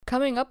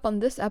Coming up on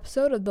this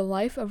episode of The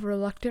Life of a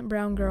Reluctant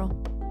Brown Girl.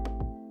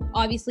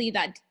 Obviously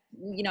that,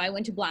 I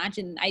went to Blanche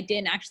and I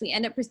didn't actually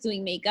end up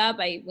pursuing makeup.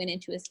 I went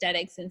into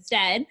aesthetics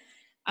instead.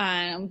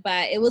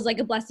 But it was like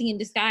a blessing in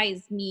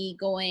disguise, me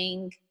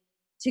going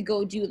to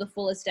go do the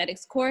full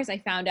aesthetics course. I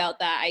found out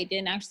that I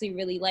didn't actually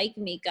really like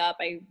makeup.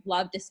 I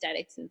loved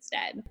aesthetics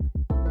instead.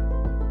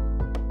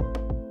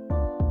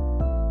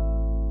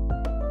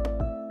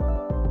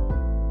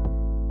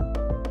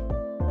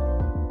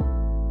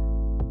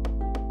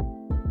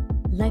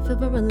 Life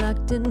of a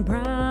reluctant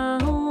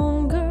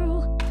brown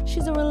girl.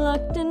 She's a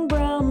reluctant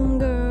brown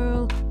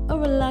girl. A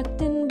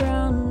reluctant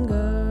brown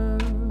girl.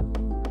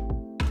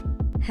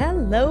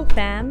 Hello,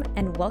 fam,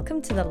 and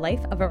welcome to the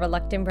Life of a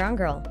Reluctant Brown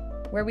Girl,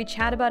 where we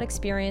chat about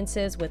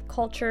experiences with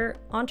culture,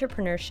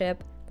 entrepreneurship,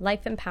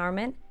 life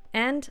empowerment,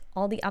 and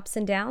all the ups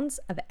and downs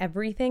of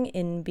everything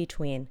in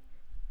between.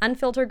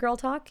 Unfiltered girl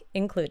talk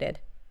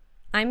included.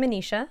 I'm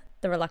Manisha,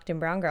 the Reluctant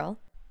Brown Girl.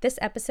 This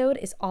episode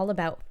is all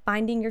about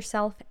finding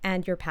yourself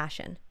and your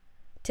passion.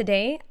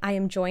 Today, I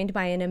am joined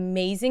by an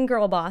amazing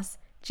girl boss,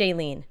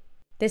 Jaylene.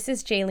 This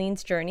is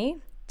Jaylene's journey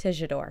to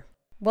J'adore.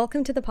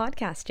 Welcome to the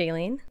podcast,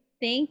 Jaylene.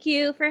 Thank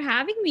you for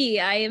having me.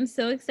 I am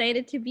so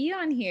excited to be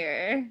on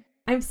here.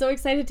 I'm so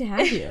excited to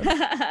have you.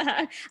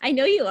 I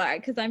know you are,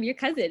 because I'm your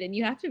cousin and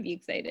you have to be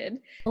excited.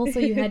 Also,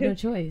 you had no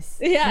choice.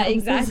 Yeah,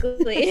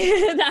 exactly.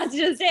 That's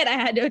just it. I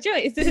had no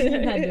choice. You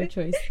had no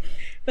choice.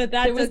 But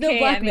that's there was okay. No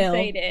blackmail, I'm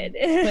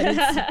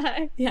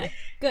excited. Yeah,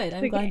 good.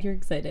 I'm glad you're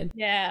excited.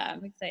 Yeah,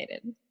 I'm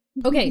excited.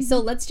 Okay, so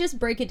let's just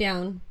break it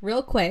down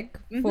real quick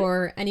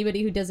for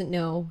anybody who doesn't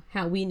know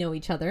how we know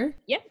each other.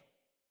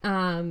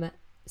 Yep.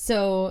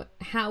 So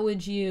how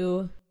would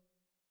you,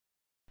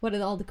 what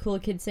are all the cool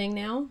kids saying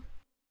now?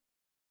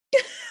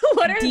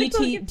 What are the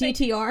cool kids saying?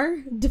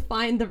 DTR?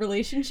 Define the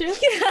relationship?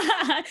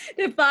 Yeah,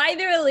 define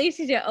the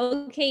relationship.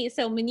 Okay,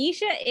 so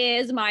Manisha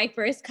is my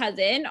first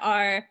cousin.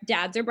 Our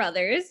dads are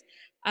brothers.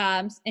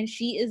 And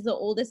she is the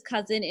oldest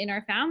cousin in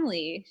our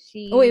family.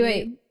 Oh,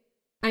 wait.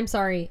 I'm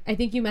sorry. I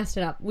think you messed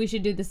it up. We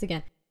should do this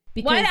again.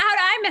 How did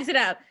I mess it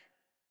up?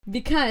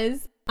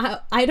 Because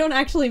I don't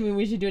actually mean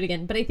we should do it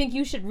again, but I think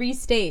you should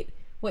restate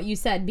what you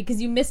said because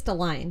you missed a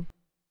line.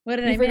 What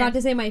did I miss? You forgot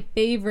to say my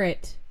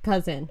favorite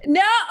cousin.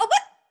 No,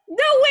 what?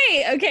 No,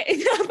 wait.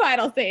 Okay, fine,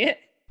 I'll say it.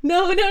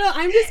 No,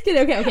 I'm just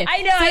kidding. Okay.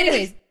 I know. So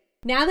anyways,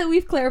 now that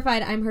we've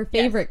clarified I'm her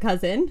favorite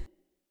cousin.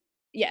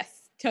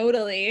 Yes,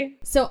 totally.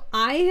 So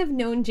I have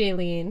known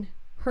Jaylene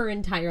her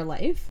entire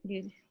life.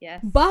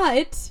 Yes.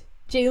 But,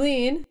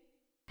 Jaylene,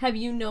 have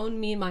you known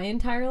me my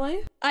entire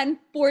life?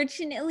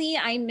 Unfortunately,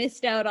 I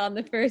missed out on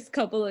the first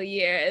couple of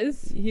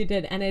years. You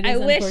did, and it is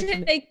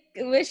unfortunate. I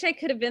wish I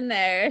could have been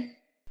there.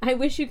 I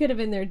wish you could have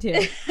been there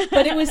too.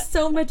 But it was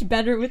so much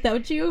better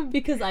without you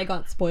because I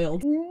got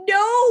spoiled.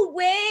 No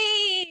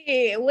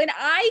way! When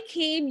I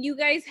came, you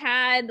guys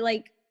had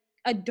like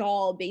a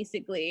doll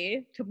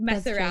basically to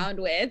mess around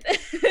with.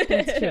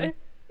 That's true.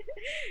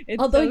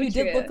 Although you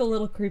did look a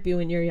little creepy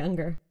when you're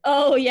younger.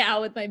 Oh yeah,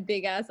 with my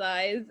big ass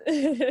eyes.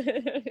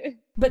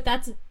 But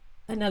that's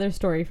another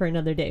story for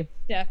another day.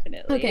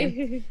 Definitely.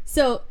 Okay.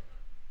 So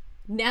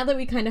now that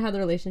we kind of have the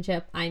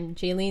relationship, I'm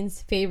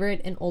Jaylene's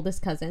favorite and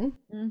oldest cousin.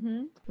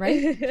 Mm-hmm.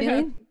 Right,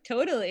 Jaylene?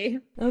 Totally.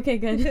 Okay,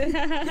 good.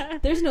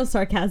 There's no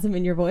sarcasm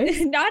in your voice.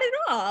 Not at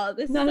all.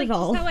 This Not is like at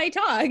all. just how I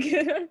talk.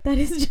 That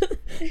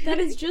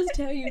is just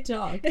how you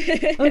talk.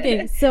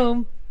 Okay,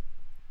 so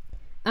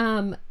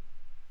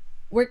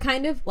we're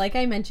kind of, like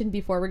I mentioned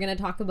before, we're going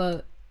to talk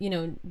about,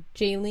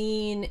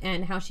 Jaylene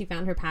and how she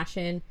found her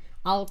passion.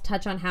 I'll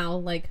touch on how,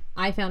 like,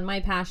 I found my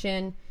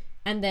passion,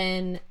 and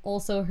then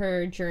also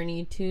her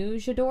journey to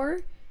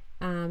J'adore,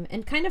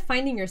 and kind of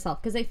finding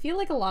yourself, because I feel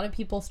like a lot of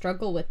people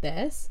struggle with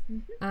this.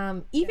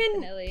 Even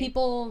Definitely.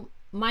 people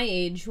my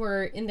age who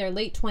are in their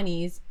late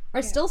 20s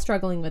are still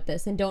struggling with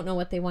this and don't know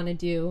what they want to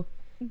do,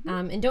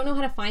 and don't know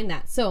how to find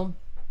that. So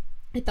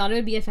I thought it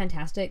would be a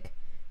fantastic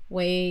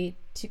way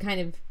to kind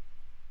of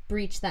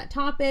breach that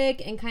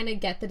topic and kind of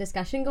get the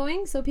discussion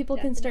going so people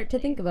can start to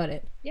think about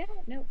it. Yeah,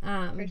 no,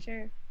 for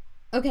sure.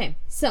 Okay,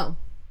 so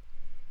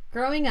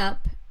growing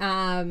up,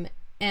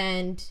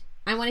 and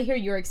I want to hear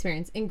your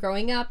experience in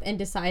growing up and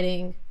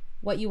deciding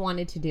what you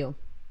wanted to do.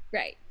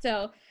 Right.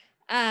 So,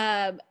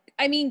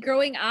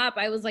 growing up,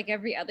 I was like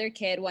every other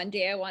kid. One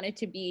day I wanted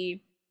to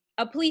be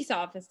a police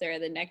officer.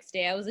 The next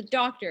day I was a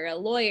doctor, a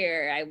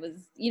lawyer. I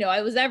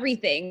was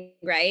everything,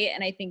 right?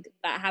 And I think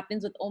that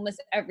happens with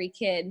almost every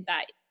kid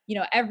that,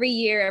 every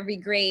year, every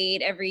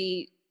grade,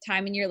 every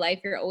time in your life,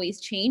 you're always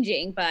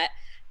changing. But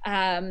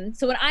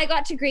so when I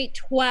got to grade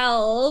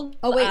 12.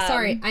 Oh, wait,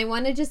 sorry. I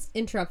want to just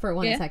interrupt for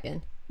 1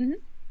 second. Mm-hmm.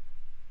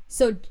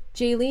 So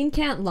Jaylene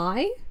can't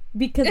lie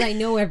because I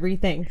know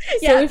everything.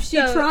 Yeah, so if she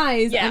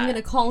tries, I'm going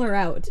to call her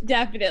out.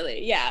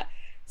 Definitely. Yeah.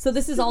 So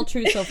this is all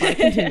true so far.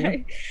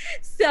 Continue.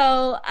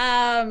 So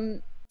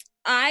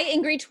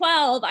in grade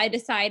 12, I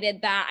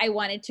decided that I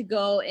wanted to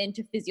go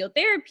into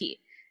physiotherapy.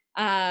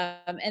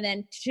 And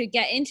then to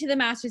get into the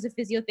Masters of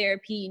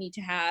Physiotherapy, you need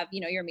to have,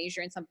 your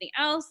major in something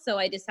else. So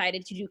I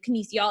decided to do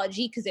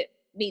kinesiology because it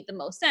made the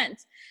most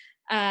sense.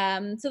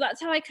 So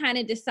that's how I kind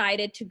of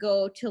decided to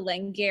go to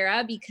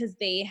Langara, because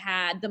they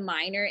had the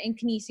minor in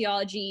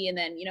kinesiology. And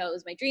then, it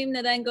was my dream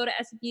to then go to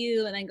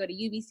SFU and then go to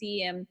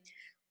UBC and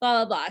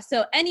blah, blah, blah.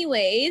 So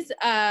anyways,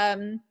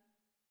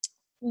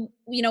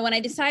 when I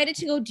decided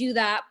to go do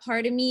that,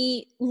 part of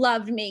me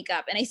loved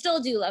makeup, and I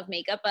still do love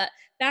makeup. But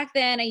back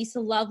then I used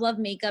to love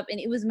makeup, and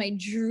it was my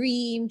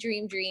dream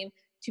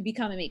to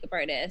become a makeup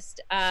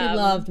artist. She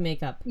loved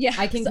makeup. Yeah.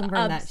 I can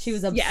confirm that. She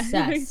was obsessed.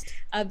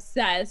 Yeah.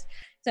 Obsessed.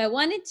 So I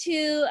wanted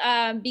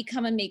to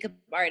become a makeup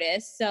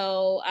artist.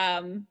 So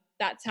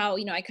that's how,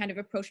 I kind of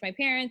approached my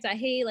parents that,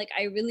 hey, like,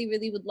 I really,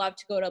 really would love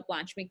to go to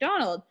Blanche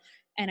Macdonald,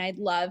 and I'd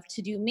love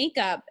to do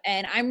makeup.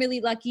 And I'm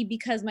really lucky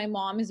because my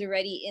mom is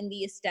already in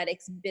the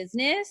aesthetics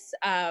business.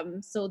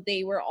 So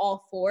they were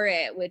all for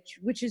it,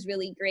 which is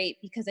really great,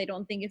 because I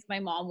don't think if my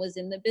mom was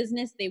in the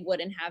business, they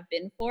wouldn't have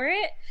been for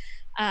it.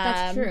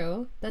 That's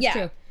true. That's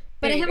true.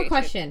 But I have a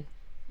question.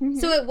 Mm-hmm.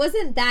 So it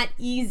wasn't that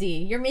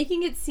easy. You're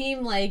making it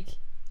seem like,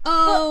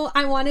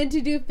 I wanted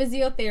to do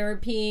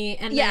physiotherapy,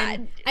 and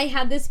then I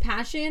had this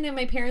passion, and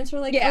my parents were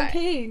like,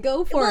 okay,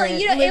 go for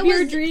it. Live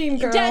your dream,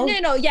 girl.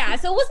 No.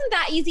 So it wasn't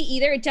that easy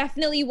either. It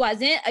definitely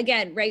wasn't.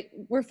 Again, right,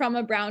 we're from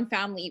a Brown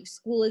family.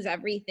 School is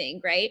everything,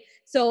 right?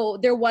 So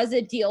there was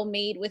a deal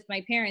made with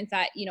my parents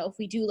that, if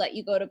we do let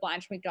you go to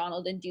Blanche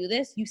Macdonald and do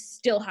this, you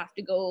still have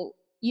to go,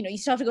 you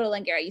still have to go to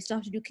Langara, you still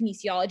have to do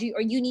kinesiology,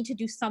 or you need to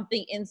do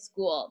something in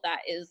school that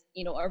is,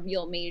 a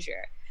real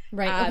major.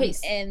 Right. Okay.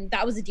 And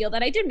that was a deal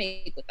that I did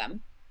make with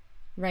them.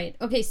 Right.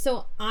 Okay.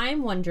 So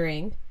I'm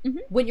wondering,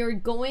 when you're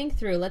going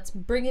through, let's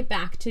bring it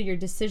back to your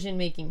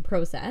decision-making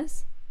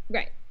process.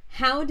 Right.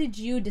 How did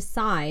you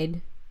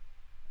decide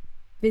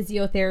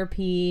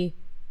physiotherapy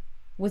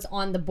was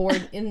on the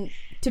board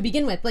to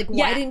begin with? Like,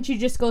 why didn't you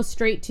just go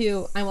straight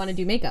to, I want to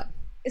do makeup?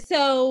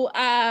 So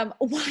why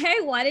I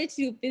wanted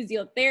to do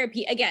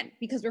physiotherapy, again,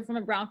 because we're from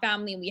a Brown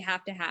family and we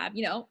have to have,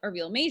 a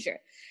real major.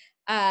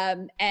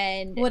 And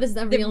what does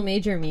the real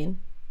major mean?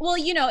 Well,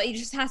 it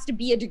just has to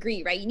be a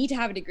degree, right? You need to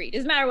have a degree. It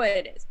doesn't matter what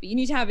it is, but you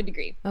need to have a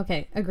degree.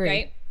 Okay,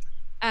 agree.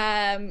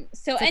 Right?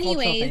 So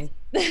anyways,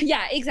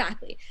 yeah,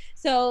 exactly.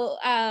 So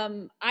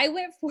I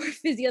went for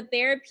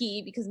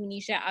physiotherapy because,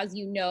 Manisha, as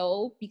you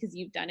know, because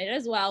you've done it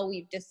as well,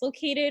 we've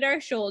dislocated our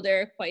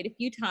shoulder quite a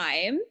few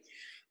times.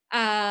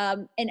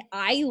 And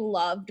I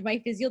loved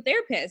my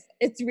physiotherapist.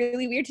 It's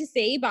really weird to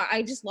say, but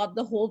I just loved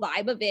the whole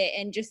vibe of it,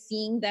 and just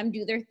seeing them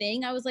do their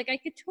thing. I was like, I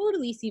could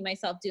totally see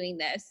myself doing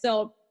this.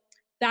 So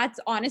that's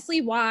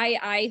honestly why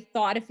I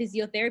thought of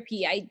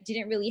physiotherapy. I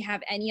didn't really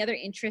have any other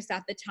interest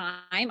at the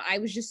time. I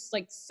was just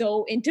like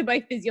so into my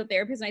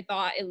physiotherapist,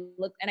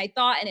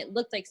 and it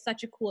looked like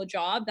such a cool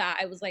job that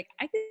I was like,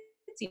 I could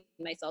see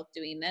myself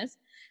doing this.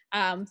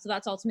 So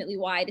that's ultimately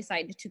why I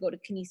decided to go to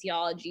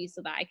kinesiology,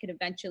 so that I could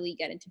eventually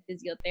get into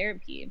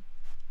physiotherapy.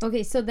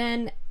 Okay, so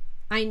then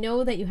I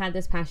know that you had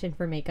this passion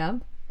for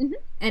makeup,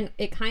 and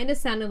it kind of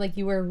sounded like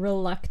you were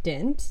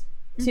reluctant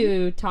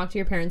to talk to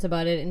your parents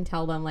about it and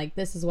tell them, like,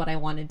 this is what I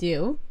want to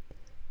do,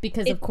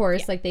 because of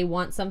course, like, they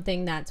want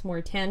something that's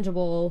more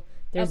tangible.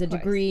 There's a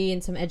degree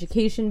and some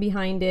education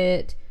behind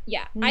it.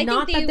 Yeah,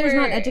 not that there's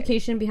not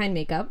education behind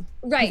makeup,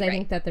 right? I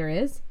think that there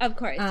is, of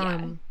course.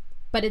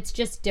 But it's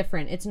just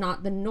different. It's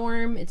not the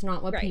norm. It's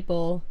not what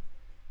people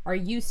are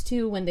used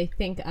to when they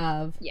think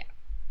of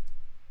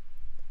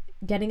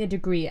getting a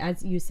degree,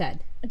 as you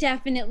said.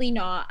 Definitely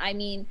not. I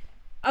mean,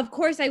 of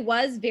course, I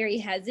was very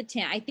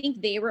hesitant. I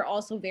think they were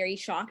also very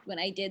shocked when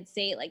I did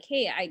say, like,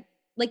 hey,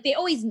 they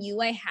always knew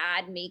I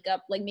had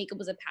makeup. Like, makeup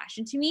was a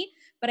passion to me.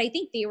 But I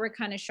think they were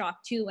kind of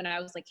shocked, too, when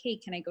I was like, hey,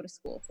 can I go to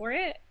school for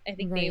it? I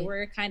think they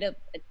were kind of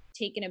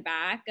taken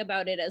aback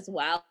about it as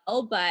well.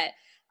 But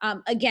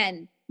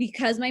again,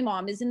 because my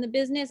mom is in the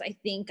business, I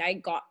think I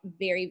got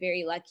very,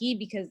 very lucky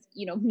because,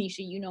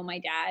 Manisha, my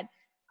dad.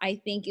 I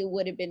think it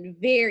would have been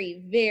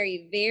very,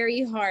 very,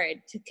 very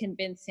hard to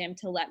convince him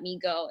to let me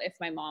go if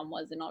my mom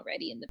wasn't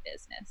already in the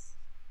business.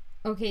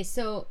 Okay,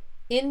 so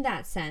in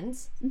that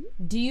sense,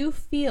 do you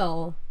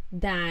feel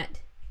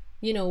that,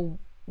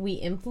 we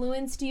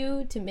influenced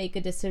you to make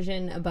a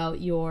decision about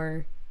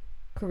your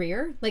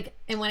career? Like,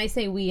 and when I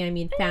say we, I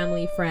mean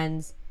family,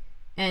 friends,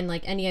 and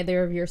like any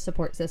other of your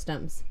support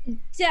systems?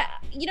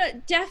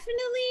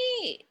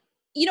 Definitely,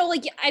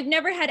 like, I've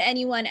never had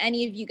anyone,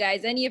 any of you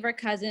guys, any of our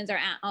cousins or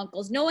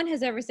uncles, no one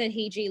has ever said,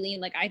 hey, Jaylene,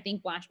 like, I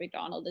think Blanche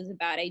Macdonald is a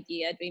bad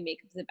idea. Doing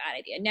makeup is a bad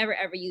idea. Never,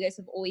 ever. You guys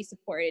have always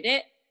supported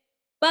it.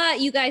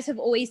 But you guys have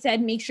always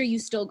said, make sure you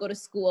still go to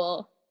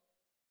school,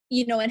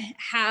 and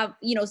have,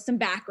 some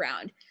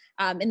background.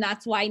 And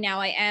that's why now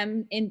I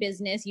am in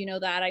business. You know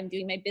that I'm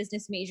doing my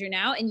business major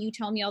now. And you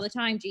tell me all the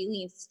time,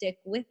 Jaylene, stick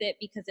with it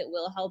because it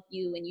will help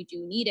you when you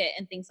do need it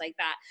and things like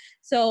that.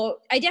 So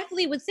I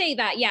definitely would say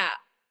that,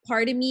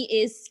 part of me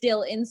is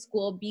still in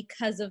school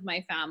because of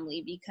my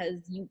family, because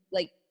you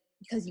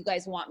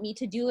guys want me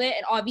to do it.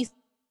 And obviously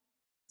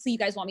you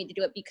guys want me to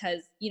do it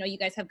because, you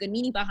guys have good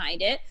meaning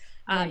behind it.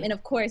 And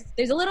of course,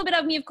 there's a little bit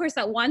of me, of course,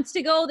 that wants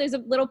to go. There's a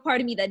little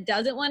part of me that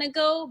doesn't want to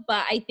go.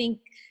 But I think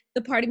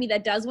the part of me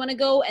that does want to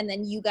go, and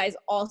then you guys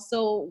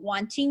also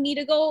wanting me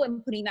to go,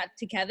 and putting that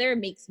together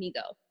makes me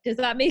go. Does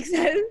that make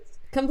sense?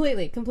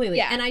 Completely.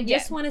 Yeah, And I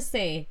just want to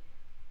say,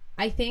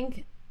 I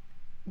think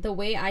the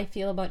way I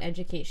feel about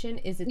education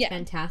is it's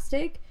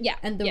fantastic. Yeah.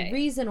 And the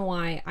reason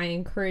why I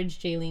encourage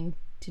Jaylene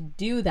to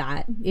do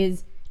that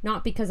is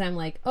not because I'm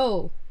like,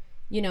 oh,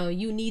 you know,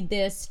 you need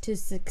this to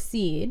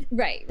succeed.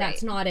 Right.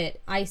 That's not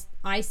it. I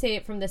say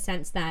it from the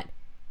sense that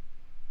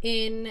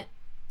in,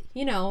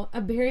 you know, a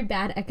very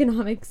bad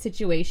economic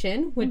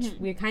situation, which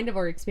we kind of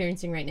are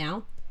experiencing right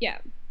now. Yeah.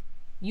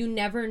 You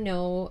never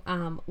know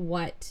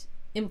what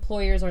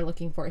employers are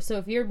looking for. So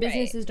if your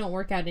businesses don't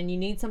work out and you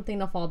need something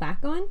to fall back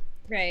on,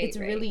 it's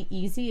really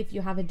easy if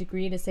you have a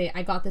degree to say,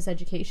 I got this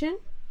education.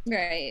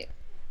 Right.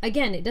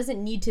 Again, it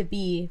doesn't need to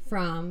be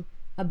from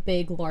a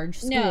big, large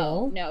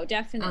school. No,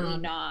 definitely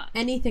not.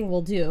 Anything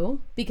will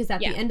do, because at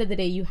the end of the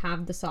day, you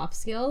have the soft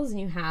skills and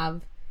you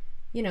have,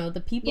 you know, the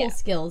people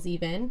skills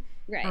even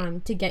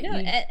to get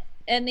you.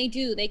 And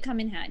they come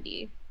in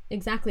handy.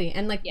 Exactly.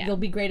 And like, you'll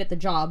be great at the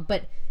job,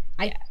 but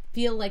I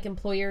feel like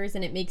employers,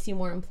 and it makes you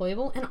more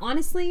employable. And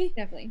honestly,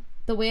 definitely,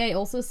 the way I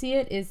also see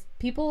it is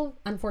people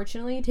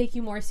unfortunately take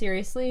you more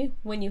seriously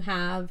when you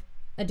have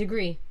a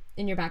degree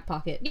in your back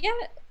pocket. Yeah,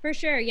 for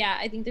sure. Yeah,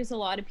 I think there's a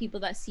lot of people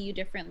that see you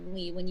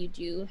differently when you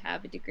do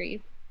have a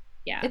degree.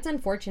 Yeah, it's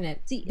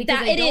unfortunate.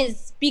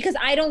 Because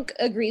I don't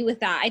agree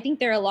with that. I think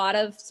there are a lot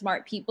of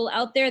smart people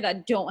out there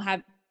that don't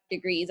have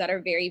degrees that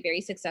are very,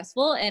 very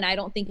successful, and I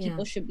don't think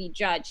people should be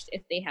judged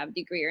if they have a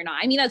degree or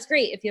not. I mean, that's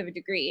great if you have a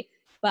degree,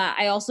 but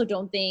I also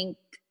don't think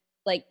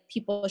like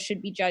people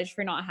should be judged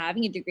for not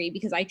having a degree,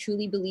 because I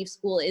truly believe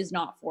school is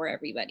not for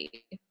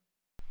everybody.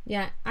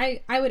 Yeah,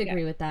 I would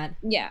agree with that.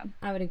 Yeah,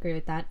 I would agree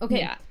with that. Okay,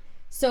 yeah.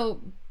 So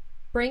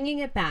bringing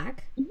it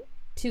back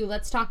to,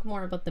 let's talk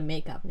more about the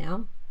makeup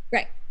now.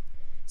 Right.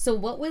 So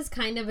what was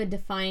kind of a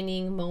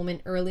defining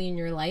moment early in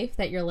your life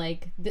that you're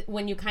like,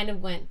 when you kind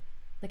of went,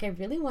 like, I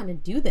really want to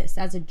do this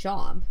as a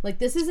job. Like,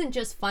 this isn't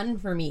just fun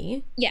for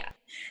me. Yeah.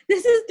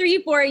 This is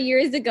 3-4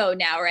 years ago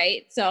now,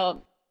 right?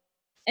 So,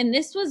 and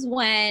this was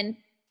when,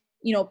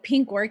 you know,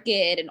 Pink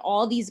Orchid and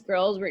all these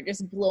girls were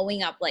just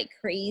blowing up like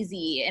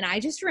crazy. And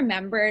I just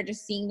remember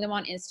just seeing them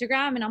on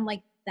Instagram, and I'm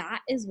like, that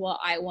is what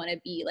I want to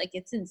be. Like,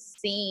 it's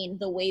insane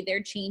the way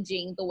they're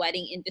changing the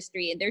wedding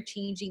industry, and they're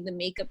changing the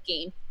makeup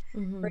game.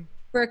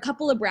 For a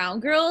couple of brown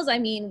girls, I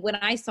mean, when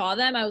I saw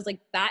them, I was like,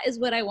 that is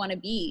what I want to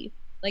be.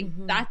 Like,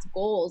 that's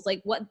goals.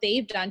 Like, what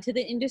they've done to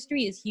the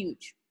industry is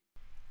huge.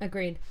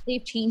 Agreed.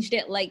 They've changed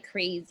it like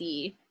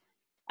crazy.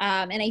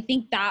 And I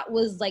think that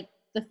was like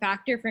the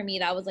factor for me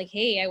that was like,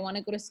 hey, I want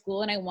to go to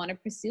school and I want to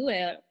pursue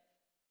it.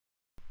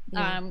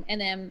 Yeah. And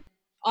then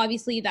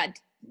obviously that,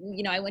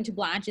 you know, I went to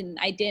Blanche, and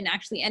I didn't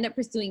actually end up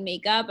pursuing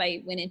makeup.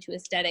 I went into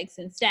aesthetics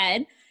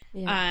instead.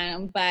 Yeah.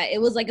 But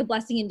it was like a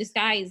blessing in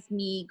disguise,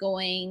 me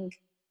going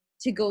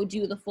to go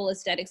do the full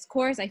aesthetics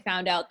course. I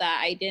found out that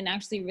I didn't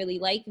actually really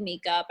like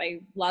makeup. I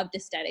loved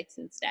aesthetics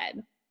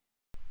instead.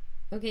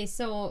 Okay,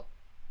 so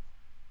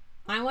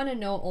I want to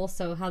know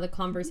also how the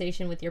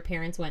conversation with your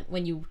parents went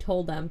when you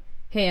told them,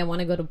 hey, I want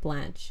to go to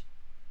Blanche.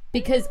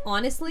 Because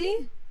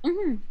honestly,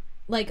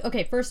 like,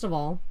 okay, first of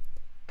all,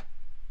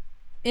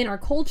 in our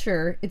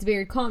culture, it's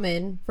very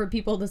common for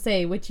people to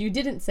say, which you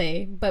didn't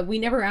say, but we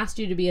never asked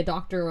you to be a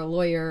doctor or a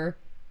lawyer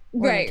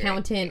or an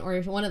accountant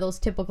or one of those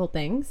typical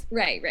things.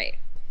 Right.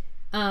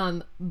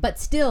 But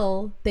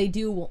still, they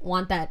do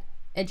want that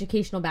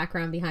educational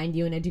background behind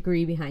you and a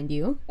degree behind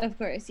you. Of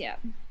course, yeah.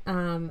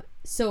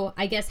 So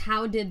I guess,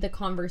 how did the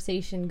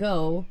conversation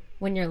go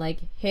when you're like,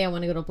 hey, I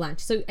want to go to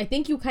Blanche? So I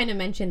think you kind of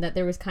mentioned that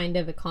there was kind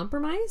of a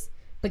compromise,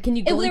 but can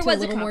you go into a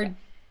little more?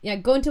 Yeah,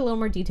 go into a little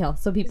more detail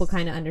so people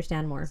kind of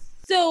understand more.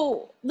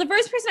 So the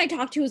first person I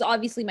talked to was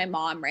obviously my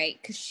mom, right?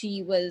 Because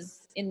she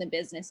was in the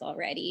business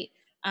already.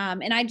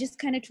 And I just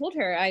kind of told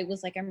her, I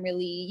was like, I'm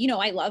really, you know,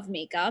 I love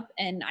makeup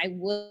and I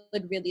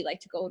would really like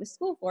to go to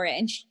school for it.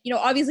 And, she, you know,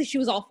 obviously she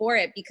was all for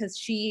it because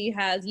she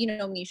has, you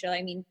know, Misha,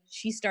 I mean,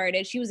 she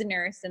was a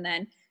nurse and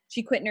then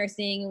she quit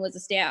nursing and was a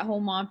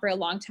stay-at-home mom for a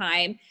long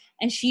time.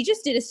 And she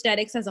just did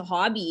aesthetics as a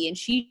hobby and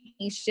she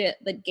changed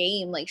the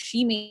game. Like,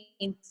 she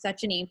made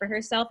such a name for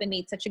herself and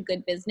made such a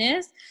good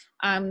business.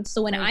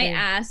 So when I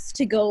asked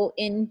to go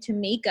into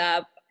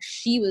makeup,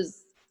 she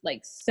was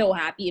like so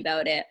happy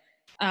about it.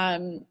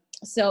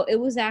 So it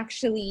was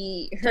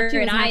actually her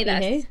and I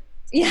that,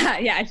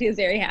 yeah, she was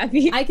very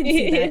happy. I can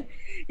see that.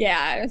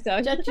 Yeah,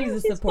 so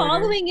she's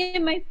following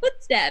in my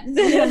footsteps.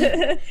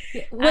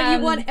 What you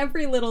want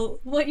every little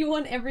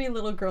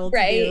girl to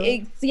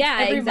do.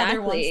 Every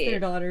mother wants their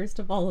daughters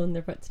to follow in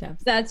their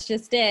footsteps. That's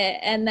just it.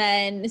 And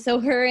then so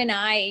her and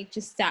I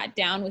just sat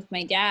down with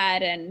my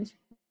dad, and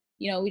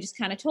you know, we just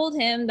kind of told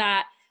him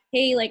that,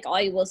 hey, like,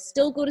 I will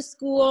still go to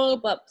school,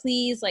 but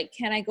please, like,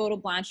 can I go to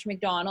Blanche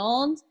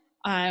McDonald?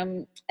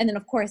 And then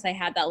of course I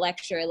had that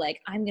lecture, like,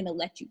 I'm gonna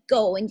let you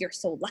go and you're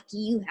so lucky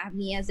you have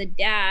me as a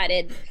dad,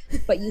 and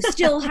but you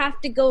still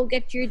have to go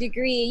get your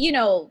degree. You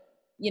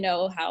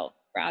know how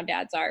brown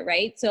dads are,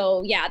 right?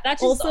 So yeah,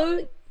 that's just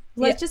also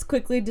Let's just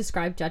quickly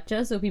describe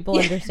Chacha so people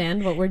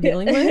understand what we're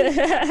dealing with.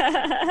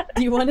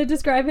 Do you want to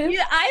describe him?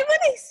 Yeah, I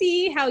want to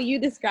see how you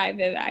describe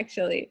him,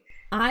 actually.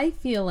 I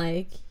feel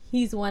like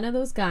he's one of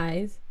those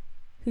guys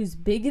who's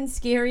big and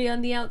scary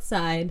on the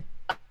outside.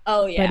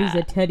 Oh, yeah. But he's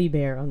a teddy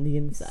bear on the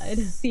inside.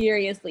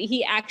 Seriously,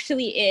 he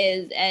actually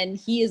is. And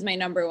he is my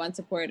number one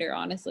supporter,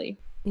 honestly.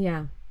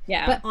 Yeah.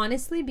 Yeah. But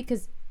honestly,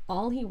 because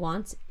all he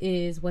wants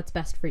is what's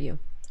best for you.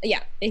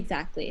 Yeah,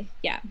 exactly.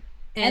 Yeah.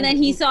 And then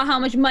he saw how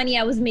much money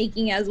I was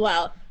making as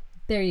well.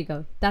 There you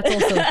go. That's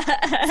also.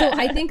 So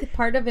I think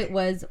part of it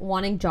was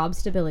wanting job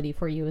stability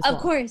for you as well.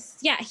 Of course.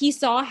 Yeah. He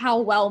saw how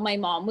well my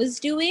mom was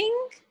doing.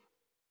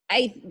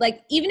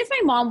 Even if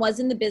my mom was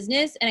in the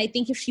business, and I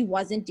think if she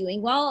wasn't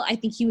doing well, I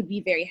think he would be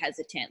very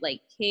hesitant.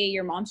 Like, hey,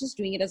 your mom's just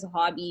doing it as a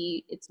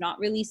hobby. It's not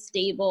really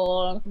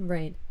stable.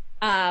 Right.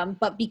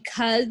 But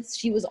because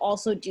she was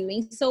also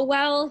doing so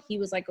well, he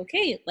was like,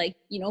 okay, like,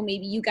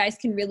 maybe you guys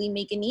can really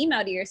make a name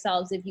out of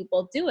yourselves if you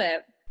both do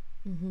it.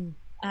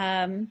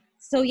 Mm-hmm.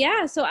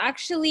 So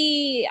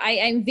actually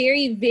I'm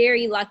very,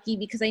 very lucky,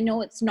 because I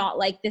know it's not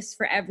like this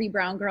for every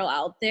brown girl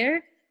out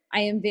there. I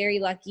am very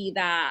lucky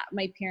that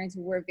my parents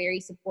were very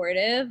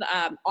supportive.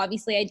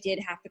 Obviously I did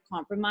have to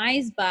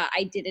compromise, but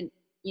I didn't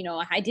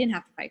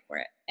have to fight for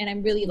it. And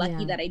I'm really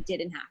lucky that I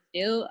didn't have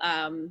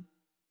to.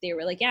 They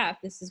were like, yeah, if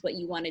this is what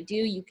you want to do,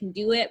 you can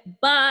do it,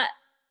 but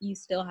you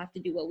still have to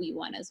do what we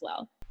want as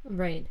well.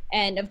 Right.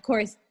 And of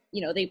course,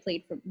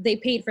 they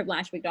paid for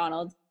Blanche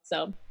McDonald.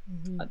 So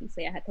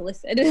obviously I had to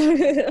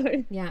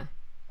listen. Yeah.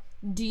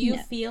 Do you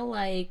feel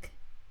like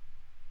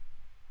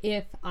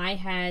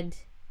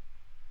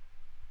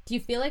do you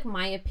feel like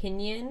my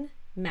opinion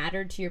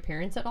mattered to your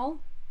parents at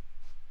all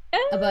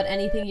about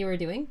anything you were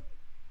doing?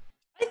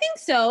 I think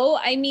so.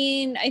 I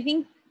mean, I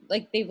think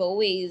like they've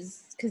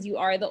always, because you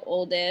are the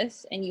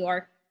oldest and you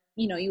are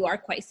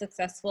quite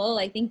successful.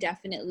 I think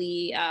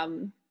definitely,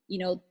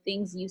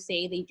 things you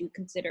say, they do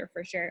consider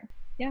for sure.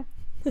 Yeah.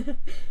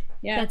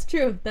 Yeah. That's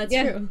true. That's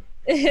true.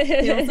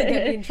 They also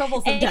get me in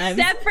trouble sometimes.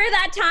 Except for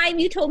that time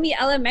you told me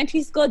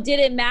elementary school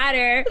didn't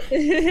matter.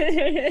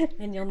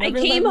 And you'll never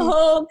I came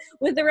home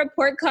with a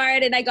report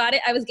card and I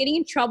was getting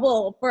in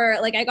trouble for,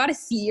 like, I got a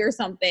C or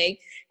something,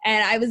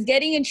 and I was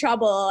getting in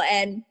trouble,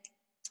 and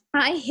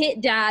I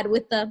hit Dad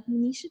with the,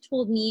 Manisha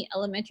told me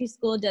elementary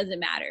school doesn't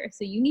matter,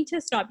 so you need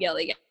to stop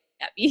yelling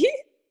at me.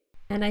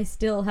 And I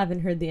still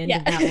haven't heard the end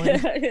of that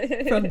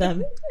one from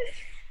them.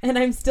 And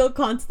I'm still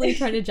constantly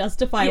trying to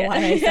justify why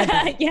I said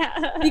that.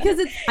 Yeah. Because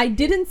I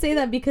didn't say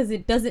that because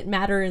it doesn't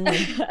matter and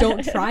like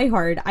don't try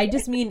hard. I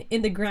just mean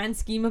in the grand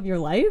scheme of your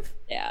life.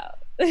 Yeah.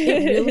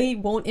 It really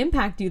won't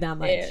impact you that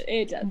much.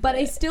 It does. But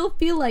I still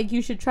feel like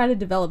you should try to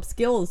develop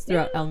skills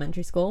throughout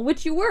elementary school,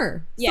 which you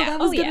were. Yeah. So that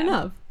was good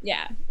enough.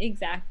 Yeah,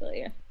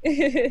 exactly.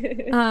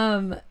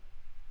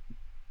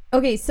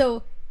 Okay,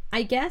 so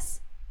I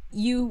guess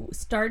you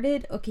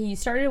started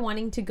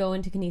wanting to go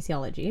into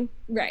kinesiology.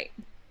 Right.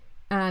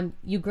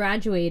 You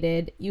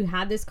graduated, you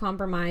had this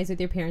compromise with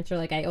your parents. You're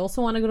like, I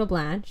also want to go to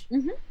Blanche.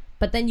 Mm-hmm.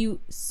 But then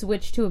you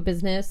switched to a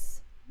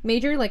business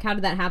major. Like, how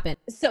did that happen?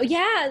 So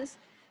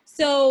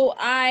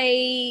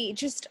I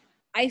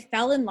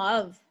fell in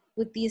love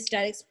with the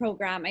aesthetics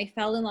program. I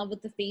fell in love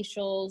with the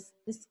facials,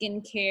 the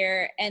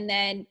skincare.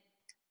 And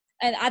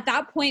at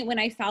that point, when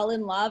I fell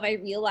in love, I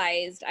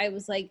realized, I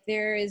was like,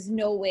 there is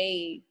no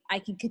way I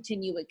can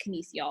continue with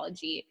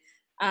kinesiology.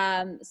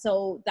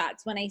 So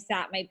that's when I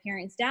sat my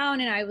parents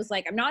down and I was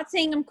like, I'm not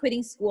saying I'm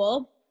quitting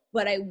school,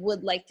 but I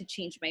would like to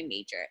change my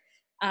major.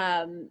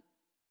 And,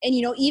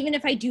 even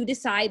if I do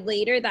decide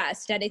later that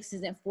aesthetics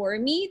isn't for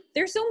me,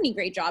 there's so many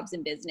great jobs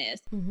in business.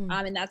 Mm-hmm.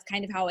 And that's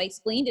kind of how I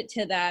explained it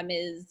to them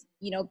is,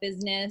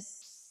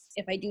 business,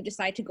 if I do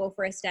decide to go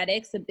for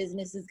aesthetics, the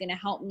business is going to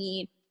help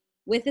me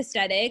with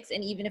aesthetics.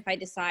 And even if I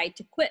decide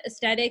to quit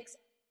aesthetics,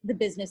 the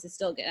business is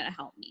still going to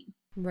help me.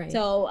 Right.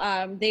 So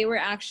they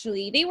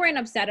weren't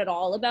upset at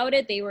all about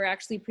it. They were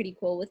actually pretty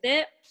cool with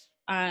it.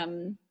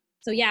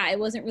 So yeah, it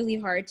wasn't really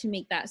hard to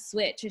make that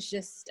switch. It's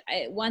just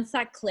once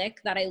that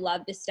clicked that I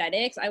loved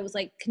aesthetics, I was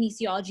like,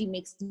 kinesiology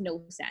makes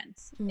no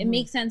sense. Mm-hmm. It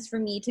makes sense for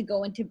me to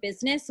go into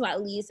business, so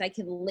at least I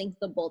can link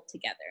the both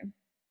together.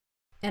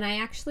 And I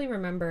actually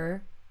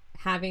remember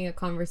having a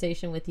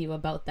conversation with you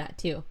about that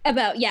too.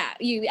 I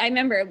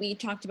remember we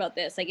talked about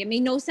this. Like, it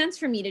made no sense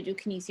for me to do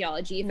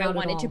kinesiology if I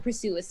wanted to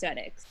pursue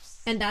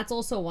aesthetics. And that's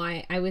also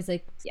why I was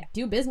like,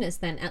 do business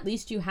then. At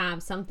least you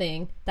have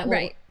something that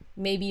will,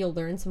 maybe you'll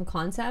learn some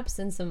concepts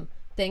and some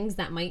things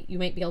that you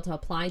might be able to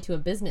apply to a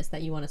business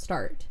that you want to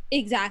start.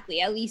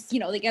 Exactly. At least,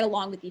 they get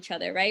along with each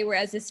other, right?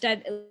 Whereas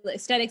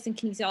aesthetics and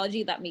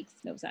kinesiology, that makes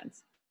no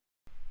sense.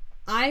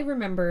 I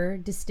remember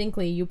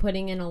distinctly you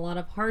putting in a lot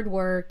of hard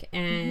work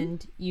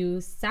and you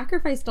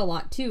sacrificed a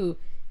lot too,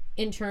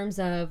 in terms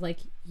of like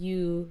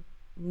you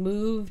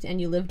moved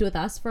and you lived with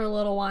us for a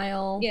little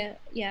while.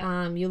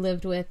 Yeah. You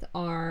lived with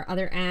our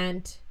other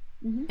aunt,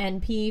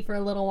 NP, for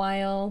a little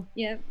while.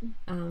 Yep.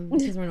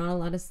 Because we're not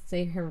allowed to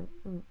say her.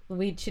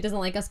 She doesn't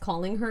like us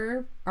calling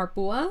her our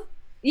pua.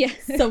 Yeah.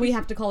 So we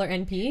have to call her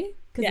NP.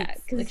 Yeah,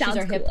 because like it sounds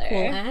she's our hip cooler.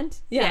 cool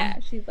aunt. Yeah,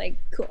 she's like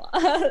cool.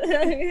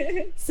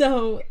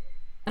 So,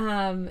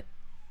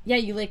 yeah,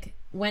 you like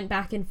went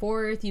back and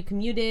forth. You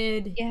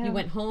commuted. Yeah. You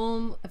went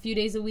home a few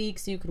days a week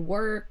so you could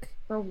work.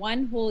 For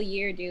 1 whole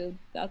year, dude.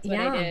 That's what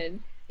I did.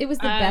 It was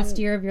the best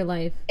year of your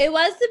life. It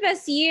was the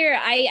best year.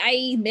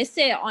 I miss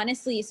it,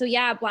 honestly. So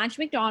yeah, Blanche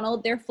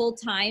McDonald, their full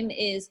time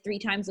is 3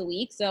 times a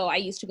week. So I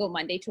used to go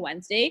Monday to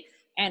Wednesday.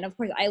 And of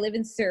course, I live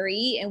in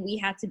Surrey, and we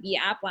had to be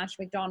at Blanche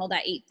McDonald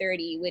at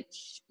 8:30,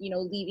 which, you know,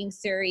 leaving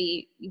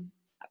Surrey, you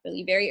have to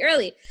leave very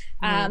early.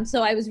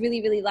 So I was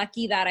really, really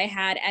lucky that I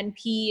had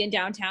NP in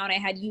downtown. I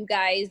had you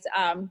guys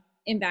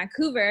in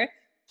Vancouver.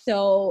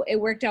 So it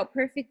worked out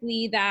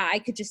perfectly that I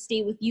could just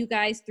stay with you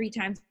guys 3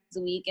 times a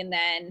week. And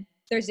then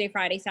Thursday,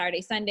 Friday,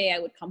 Saturday, Sunday, I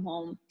would come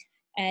home.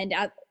 And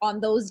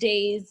on those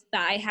days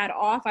that I had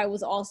off, I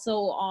was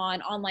also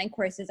on online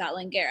courses at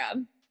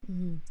Langara.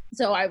 Mm-hmm.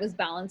 So I was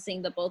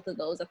balancing the both of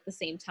those at the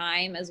same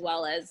time, as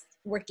well as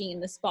working in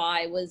the spa.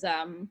 I was,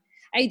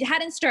 I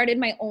hadn't started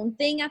my own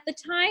thing at the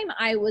time.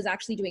 I was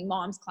actually doing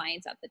mom's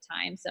clients at the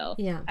time. So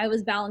I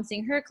was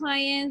balancing her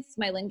clients,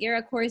 my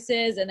Langara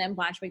courses, and then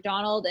Blanche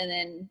McDonald, and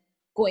then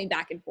going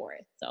back and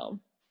forth. So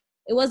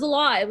it was a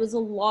lot. It was a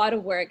lot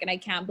of work, and I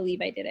can't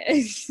believe I did it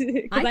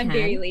because I'm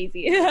very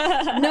lazy.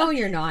 No,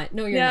 you're not.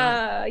 No, you're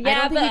not. Yeah,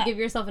 I don't think you give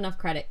yourself enough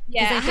credit.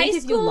 Yeah, I think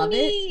if you love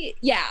it,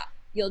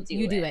 you'll do it.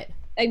 You do it.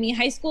 I mean,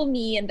 high school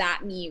me and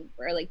that me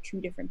were like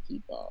 2 different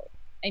people.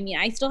 I mean,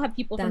 I still have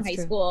people from high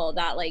school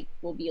that like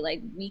will be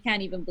like, we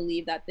can't even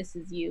believe that this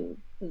is you,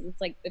 because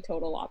it's like the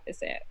total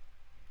opposite.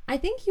 I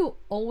think you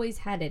always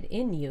had it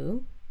in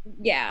you.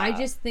 Yeah. I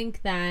just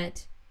think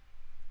that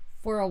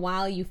for a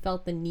while you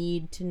felt the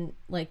need to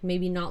like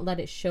maybe not let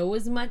it show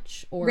as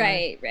much, or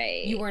right.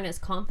 You weren't as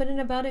confident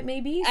about it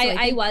maybe. So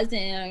I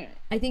wasn't.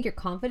 I think your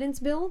confidence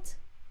built.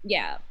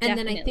 Yeah, and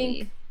definitely. then I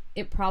think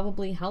it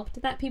probably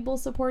helped that people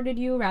supported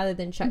you rather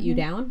than shut you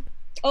down.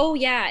 Oh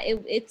yeah,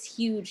 it's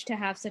huge to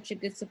have such a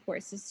good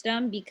support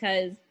system,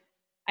 because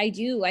I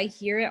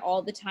hear it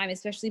all the time,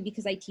 especially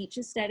because I teach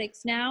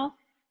aesthetics now.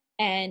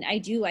 And I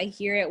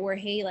hear it where,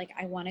 hey, like,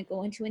 I want to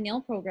go into a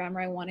nail program,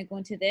 or I want to go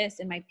into this,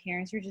 and my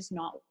parents are just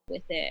not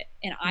with it.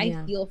 And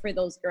I feel for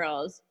those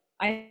girls.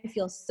 I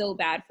feel so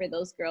bad for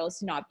those girls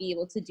to not be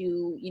able to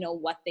do, you know,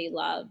 what they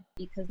love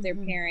because their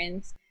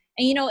parents.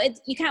 And, you know,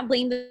 you can't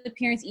blame the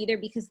parents either,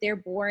 because they're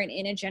born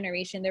in a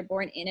generation, they're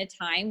born in a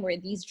time where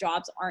these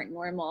jobs aren't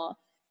normal.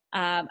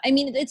 I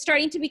mean, it's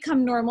starting to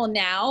become normal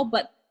now,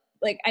 but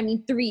like, I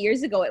mean, 3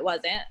 years ago, it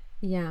wasn't.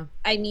 Yeah.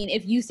 I mean,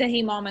 if you said,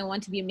 hey, mom, I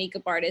want to be a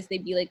makeup artist,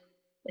 they'd be like,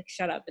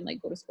 shut up and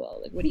like go to school.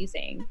 Like, what are you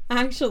saying?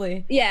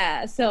 Actually.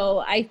 Yeah.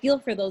 So I feel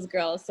for those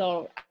girls.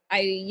 So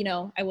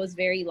I was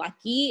very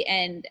lucky.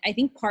 And I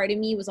think part of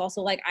me was also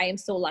like, I am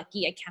so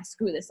lucky. I can't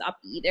screw this up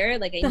either.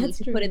 Like, I need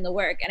to put in the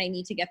work, and I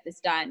need to get this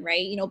done.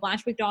 Right. You know,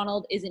 Blanche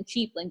McDonald isn't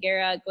cheap.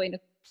 Langara, going to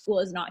school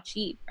is not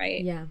cheap.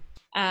 Right. Yeah.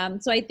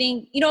 So I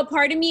think, you know,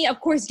 part of me, of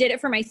course, did it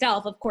for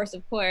myself, of course.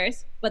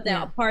 But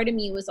then a part of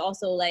me was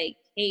also like,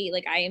 hey,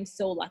 like, I am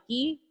so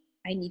lucky.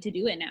 I need to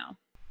do it now.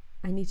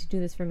 I need to do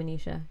this for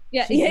Manisha.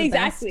 Yeah, She's the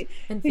exactly. Best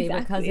and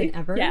favorite cousin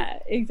ever. Yeah,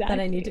 exactly.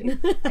 That I need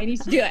to. I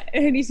need to do it.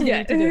 I need to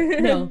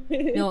do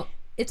it. No,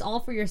 it's all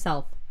for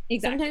yourself.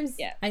 Exactly. Sometimes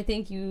I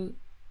think you,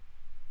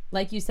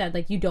 like you said,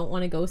 like you don't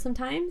want to go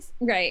sometimes.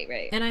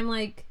 Right. And I'm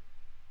like,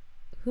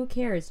 who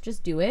cares?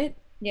 Just do it.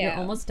 Yeah. You're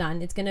almost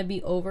done. It's gonna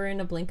be over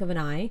in a blink of an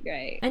eye.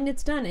 Right. And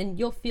it's done, and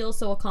you'll feel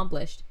so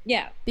accomplished.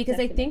 Yeah. Because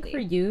definitely. I think for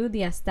you,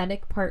 the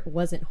aesthetic part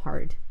wasn't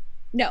hard.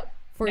 No.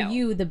 For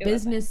you, the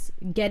business,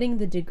 getting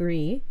the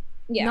degree.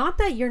 Yeah. Not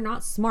that you're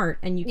not smart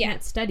and you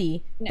can't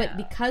study, but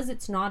because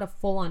it's not a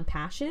full-on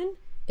passion,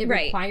 it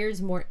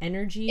requires more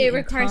energy. It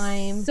requires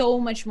time. So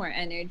much more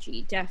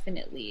energy,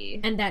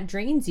 definitely. And that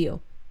drains you.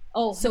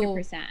 Oh,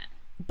 100%.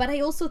 But I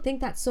also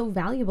think that's so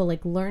valuable,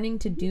 like learning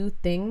to do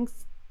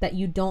things that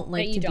you don't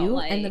like to do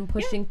and then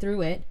pushing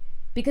through it,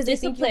 because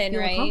discipline, I think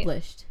you'll feel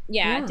accomplished.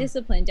 Yeah,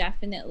 discipline,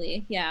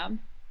 definitely. Yeah.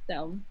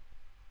 So,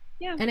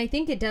 yeah. And I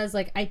think it does,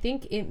 like, I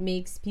think it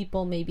makes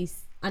people maybe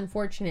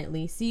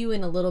unfortunately see you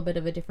in a little bit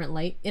of a different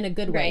light, in a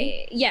good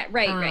way. Yeah,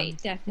 right,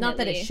 definitely. Not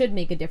that it should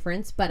make a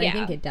difference, but I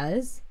think it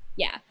does.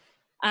 Yeah.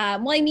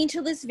 Well, I mean,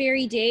 to this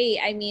very day,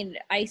 I mean,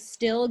 I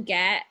still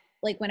get,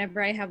 like,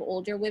 whenever I have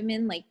older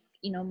women, like,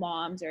 you know,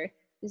 moms or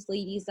these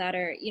ladies that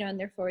are, you know, in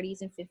their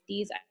 40s and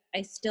 50s,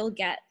 I still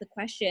get the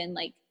question,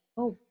 like,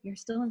 oh, you're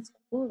still in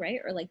school, right?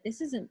 Or like, this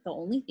isn't the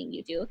only thing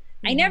you do.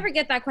 I never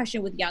get that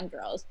question with young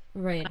girls.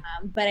 Right.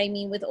 But I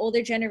mean, with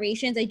older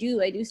generations, I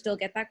do still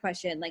get that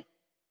question, like,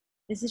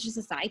 this is just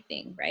a side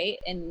thing, right?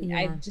 And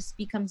I've just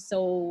become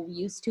so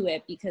used to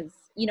it because,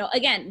 you know,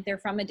 again, they're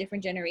from a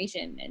different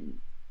generation. And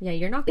yeah,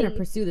 you're not going to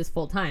pursue this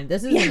full time.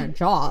 This isn't a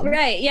job.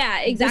 Right, yeah,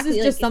 exactly. This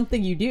is just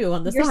something you do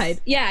on the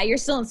side. Yeah, you're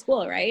still in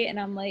school, right? And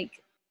I'm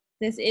like,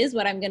 this is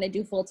what I'm going to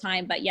do full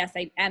time, but yes,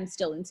 I am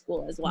still in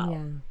school as well.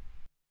 Yeah.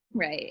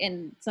 Right.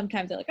 And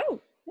sometimes they're like, oh,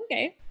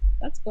 okay,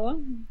 that's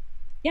cool.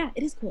 Yeah,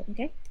 it is cool.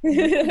 Okay.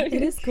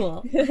 It is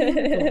cool.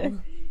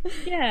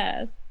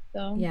 Yeah.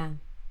 So. Yeah.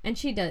 And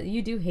she does.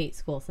 You do hate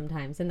school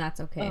sometimes, and that's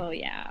okay. Oh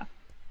yeah.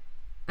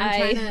 I'm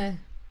trying to,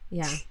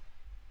 yeah.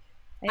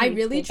 I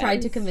really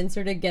tried to convince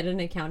her to get an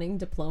accounting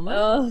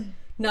diploma.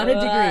 Not a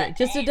degree,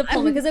 just a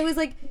diploma. Because I was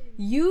like,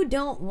 you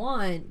don't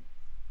want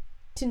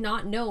to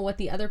not know what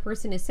the other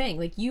person is saying.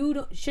 Like,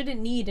 you shouldn't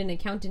need an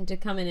accountant to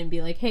come in and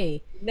be like,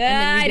 hey. Nah,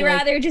 I'd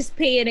rather just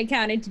pay an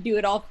accountant to do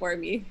it all for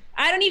me.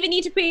 I don't even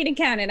need to pay an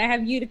accountant. I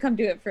have you to come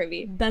do it for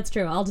me. That's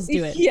true. I'll just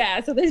do it.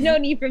 Yeah, so there's no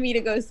need for me to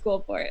go to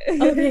school for it.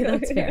 Okay,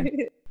 that's fair.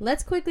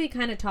 Let's quickly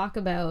kind of talk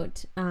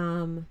about,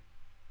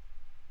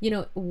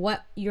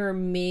 what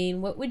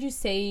would you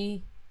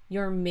say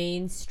your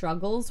main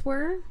struggles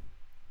were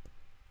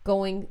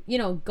going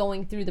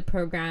through the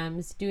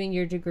programs, doing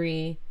your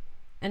degree,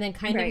 and then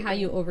kind of how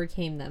you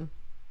overcame them.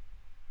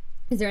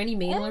 Is there any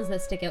main ones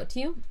that stick out to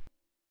you?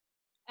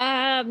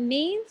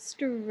 Main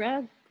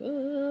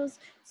struggles.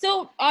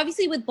 So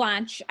obviously with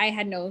Blanche, I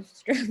had no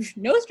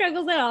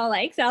struggles at all.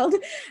 I excelled.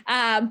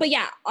 But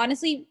yeah,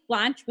 honestly,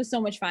 Blanche was so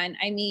much fun.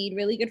 I made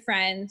really good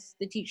friends.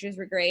 The teachers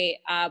were great.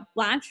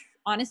 Blanche,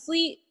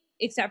 honestly,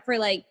 except for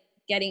like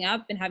getting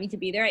up and having to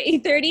be there at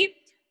 8:30,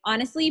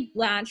 honestly,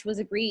 Blanche was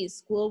a breeze.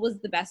 School was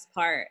the best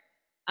part.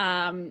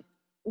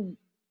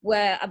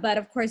 But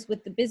of course,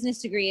 with the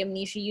business degree,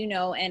 Amnesia,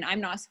 and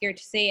I'm not scared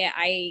to say it,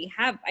 I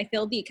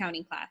failed the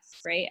accounting class,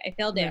 right? I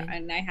failed it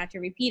and I had to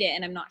repeat it.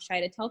 And I'm not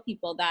shy to tell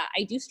people that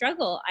I do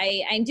struggle.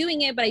 I'm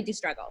doing it, but I do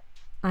struggle.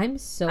 I'm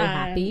so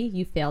happy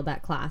you failed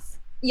that class.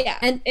 Yeah.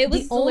 And it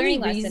was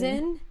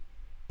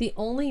the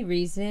only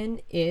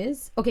reason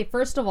is, okay,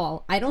 first of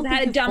all, I don't think I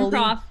had a dumb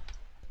prof.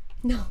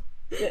 No.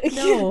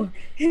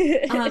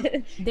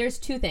 There's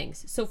two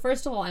things. So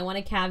first of all, I want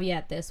to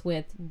caveat this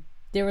with,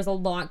 there was a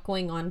lot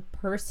going on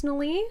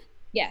personally.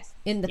 Yes.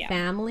 In the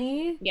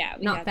family. Yeah.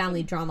 Not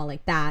family drama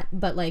like that,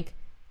 but like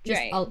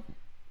just,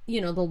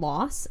 the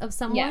loss of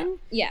someone.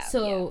 Yeah.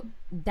 So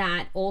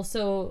that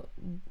also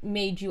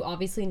made you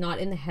obviously not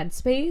in the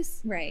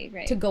headspace.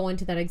 Right. To go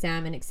into that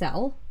exam and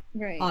excel.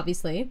 Right.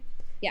 Obviously.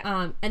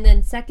 Yeah. And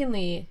then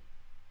secondly,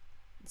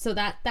 so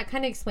that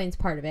kind of explains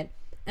part of it.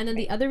 And then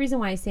the other reason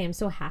why I say I'm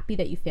so happy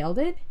that you failed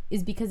it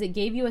is because it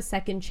gave you a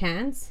second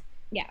chance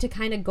to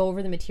kind of go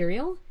over the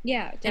material.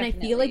 Yeah, definitely. And I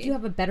feel like you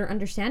have a better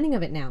understanding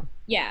of it now.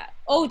 Yeah.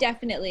 Oh,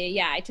 definitely.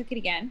 Yeah, I took it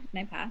again and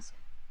I passed.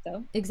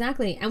 So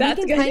exactly. And we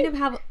can kind of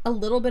have a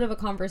little bit of a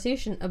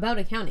conversation about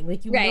accounting.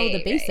 Like, you know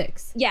the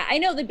basics. Yeah, I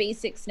know the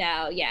basics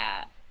now.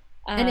 Yeah.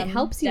 And it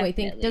helps you,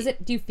 definitely. I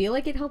think. Do you feel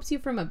like it helps you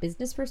from a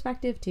business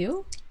perspective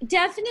too?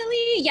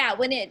 Definitely. Yeah.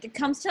 When it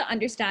comes to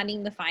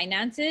understanding the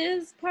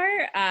finances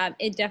part,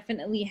 it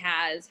definitely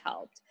has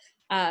helped.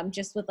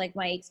 Just with like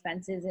my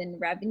expenses and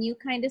revenue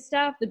kind of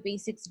stuff, the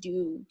basics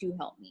do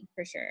help me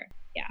for sure.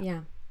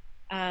 Yeah.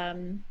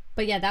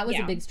 But yeah, that was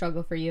a big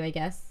struggle for you, I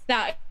guess.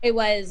 That it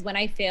was when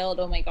I failed.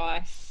 Oh my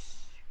gosh.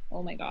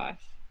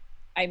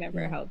 I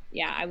remember how,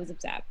 I was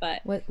upset,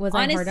 but was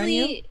honestly, I hard on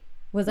you?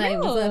 Was I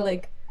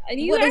like,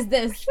 what is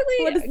this?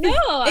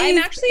 I'm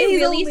actually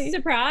really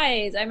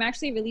surprised. I'm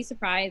actually really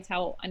surprised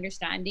how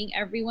understanding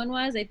everyone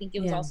was. I think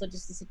it was also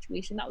just the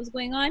situation that was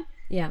going on.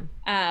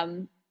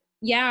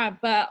 Yeah,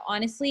 but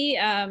honestly,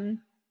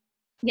 I'm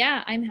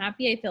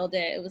happy I failed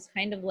it. It was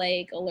kind of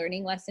like a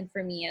learning lesson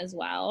for me as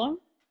well.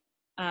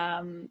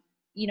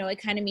 It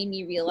kind of made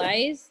me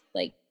realize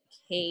like,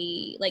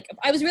 hey, like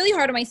I was really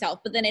hard on myself,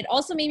 but then it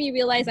also made me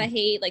realize that,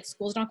 hey, like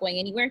school's not going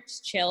anywhere.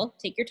 Just chill,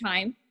 take your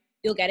time.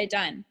 You'll get it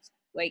done.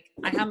 Like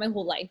I have my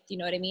whole life. Do you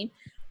know what I mean?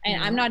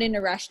 And I'm not in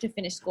a rush to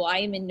finish school. I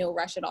am in no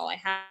rush at all. I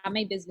have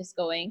my business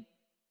going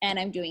and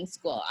I'm doing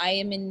school. I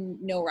am in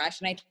no rush.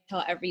 And I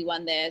tell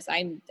everyone this,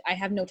 I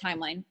have no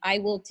timeline. I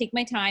will take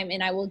my time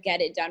and I will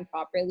get it done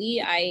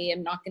properly. I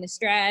am not going to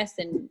stress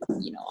and,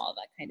 all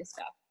that kind of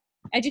stuff.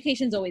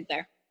 Education's always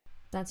there.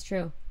 That's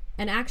true.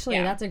 And actually,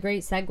 that's a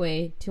great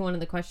segue to one of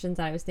the questions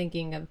that I was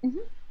thinking of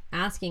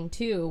asking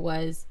too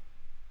was,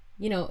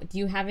 do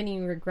you have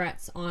any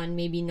regrets on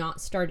maybe not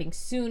starting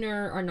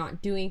sooner or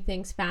not doing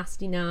things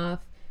fast enough?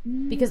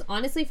 Because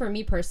honestly, for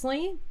me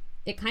personally,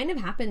 it kind of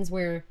happens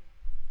where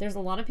there's a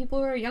lot of people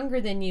who are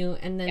younger than you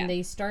and then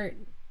they start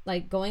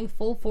like going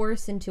full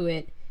force into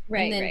it.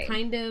 And then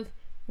kind of,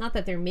 not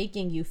that they're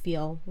making you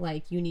feel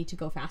like you need to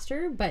go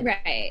faster, but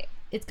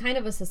it's kind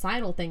of a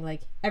societal thing.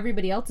 Like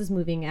everybody else is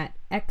moving at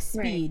X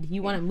speed.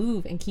 You want to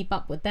move and keep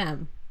up with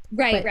them.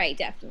 Right,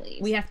 definitely.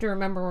 We have to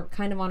remember we're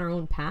kind of on our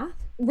own path.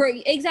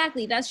 Right,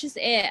 exactly. That's just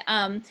it.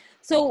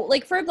 So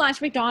like for Blanche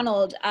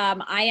Macdonald,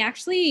 I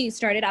actually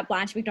started at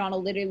Blanche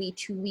Macdonald literally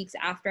 2 weeks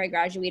after I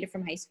graduated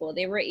from high school.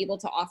 They were able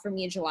to offer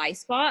me a July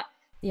spot.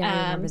 Yeah,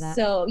 I remember that.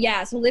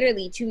 So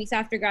literally 2 weeks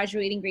after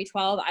graduating grade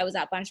 12, I was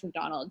at Blanche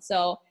Macdonald.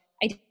 So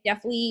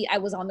I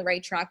was on the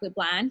right track with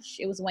Blanche.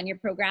 It was a 1-year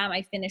program.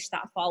 I finished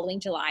that following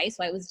July.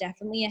 So I was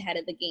definitely ahead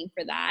of the game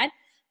for that.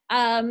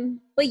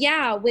 But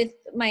yeah, with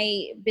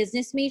my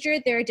business major,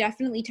 there are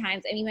definitely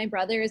times, my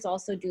brother is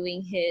also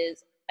doing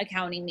his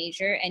accounting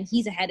major and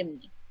he's ahead of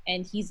me.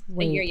 and he's a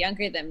Wait, year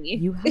younger than me.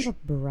 You have a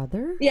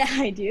brother? Yeah,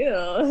 I do.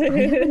 I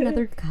have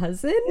another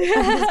cousin?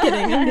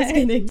 I'm just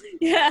kidding.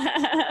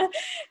 Yeah.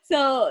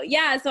 So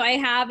I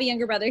have a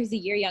younger brother who's a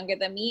year younger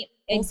than me.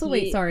 Also,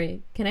 wait,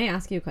 sorry. Can I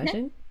ask you a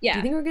question? Yeah. Do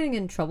you think we're getting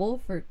in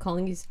trouble for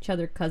calling each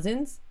other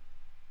cousins?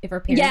 If our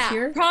parents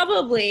here?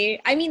 Probably.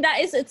 I mean,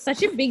 it's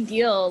such a big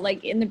deal,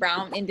 like in the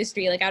Brown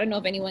industry. Like, I don't know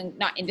if anyone,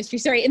 not industry,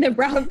 sorry, in the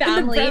Brown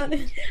family.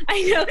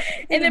 I know,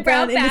 in the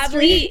Brown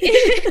family.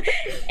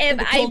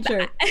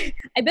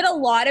 I bet a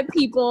lot of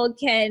people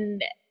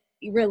can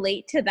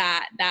relate to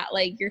that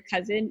like your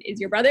cousin is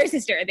your brother or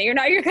sister. They are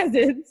not your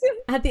cousins.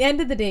 At the end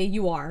of the day,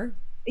 you are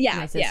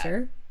my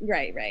sister.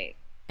 Yeah. Right.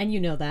 And you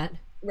know that.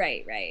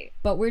 Right.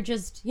 But we're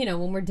just,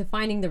 when we're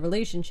defining the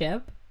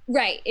relationship.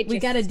 Right. We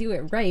got to do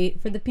it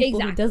right for the people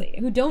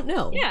who don't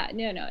know. Yeah,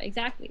 no,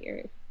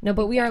 exactly. No,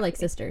 but we are like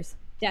sisters.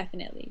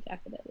 Definitely.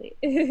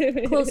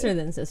 Closer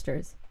than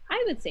sisters.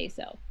 I would say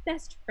so.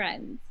 Best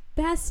friends.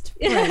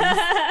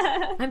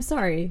 I'm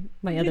sorry,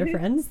 my other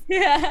friends.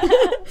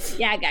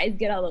 Yeah, guys,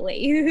 get out of the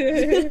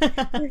way.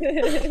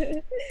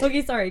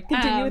 Okay, sorry.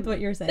 Continue with what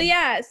you're saying.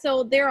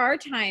 So there are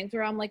times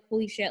where I'm like,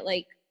 holy shit,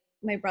 like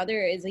my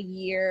brother is a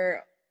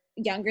year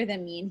younger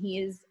than me and he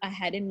is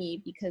ahead of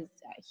me because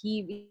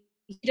he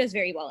does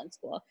very well in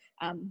school.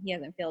 He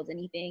hasn't failed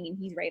anything and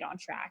he's right on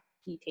track.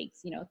 He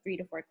takes, 3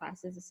 to 4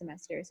 classes a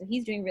semester. So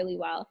he's doing really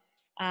well.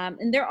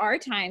 And there are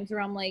times where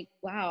I'm like,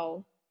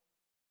 wow,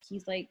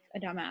 he's like a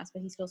dumbass,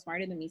 but he's still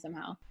smarter than me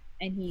somehow.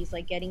 And he's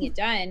like getting it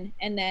done.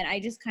 And then I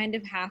just kind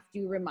of have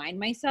to remind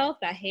myself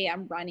that, hey,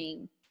 I'm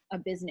running a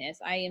business.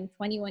 I am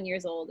 21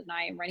 years old and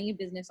I am running a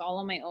business all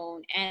on my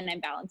own and I'm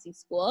balancing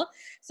school.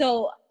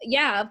 So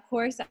yeah, of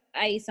course,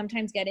 I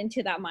sometimes get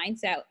into that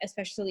mindset,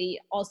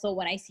 especially also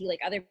when I see like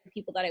other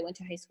people that I went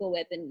to high school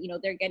with and,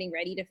 they're getting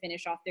ready to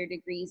finish off their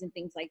degrees and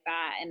things like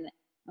that. And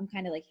I'm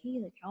kind of like, hey,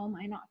 like, how am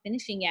I not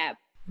finishing yet?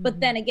 Mm-hmm. But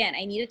then again,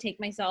 I need to take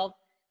myself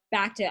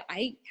back to,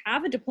 I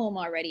have a diploma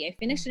already. I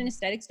finished an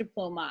aesthetics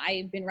diploma.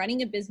 I've been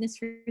running a business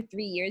for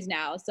 3 years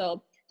now.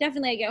 So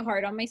definitely I get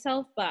hard on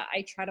myself, but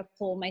I try to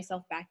pull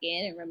myself back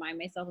in and remind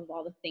myself of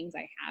all the things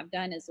I have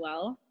done as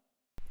well.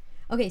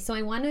 Okay, so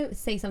I want to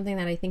say something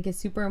that I think is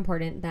super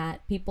important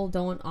that people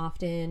don't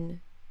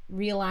often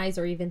realize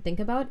or even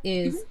think about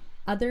is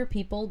other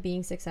people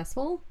being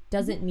successful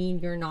doesn't mean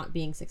you're not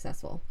being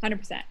successful.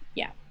 100%.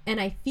 Yeah.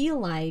 And I feel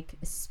like,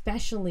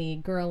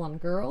 especially girl on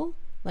girl,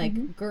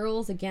 like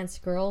girls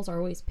against girls are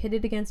always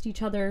pitted against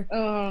each other.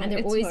 And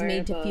they're always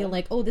made to feel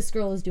like, oh, this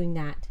girl is doing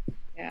that.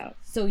 Yeah.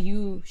 So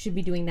you should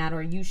be doing that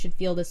or you should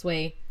feel this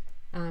way.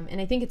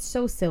 And I think it's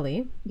so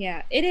silly.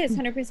 Yeah, it is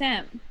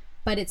 100%.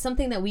 But it's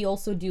something that we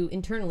also do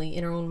internally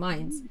in our own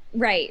minds.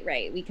 Right.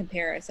 We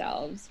compare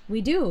ourselves.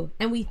 We do.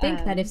 And we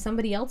think that if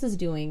somebody else is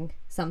doing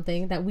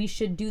something that we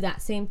should do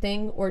that same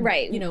thing or,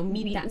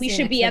 meet that same we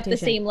should be at the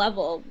same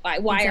level. Why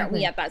exactly. aren't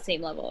we at that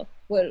same level?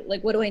 What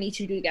do I need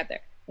to do to get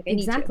there? Like, I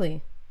exactly. need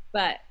to.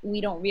 But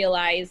we don't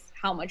realize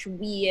how much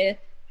we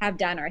have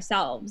done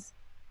ourselves.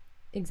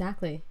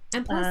 Exactly.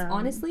 And plus,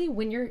 honestly,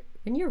 when you're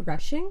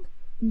rushing,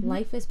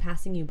 life is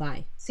passing you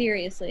by.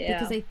 Seriously, yeah.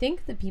 Because I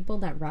think the people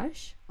that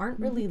rush aren't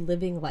really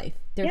living life.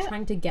 They're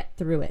trying to get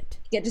through it.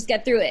 Just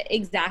get through it.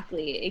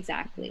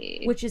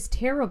 Exactly. Which is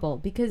terrible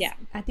because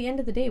at the end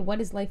of the day, what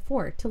is life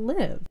for? To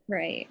live.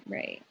 Right.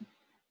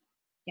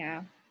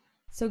 Yeah.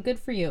 So good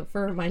for you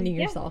for reminding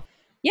yourself.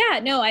 Yeah,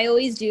 no, I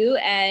always do.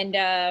 And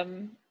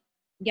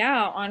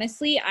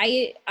honestly,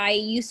 I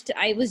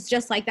was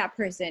just like that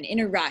person in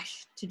a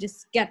rush to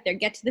just get there,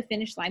 get to the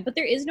finish line. But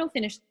there is no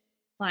finish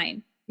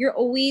line. You're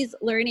always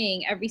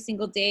learning every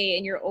single day.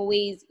 And you're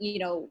always,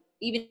 even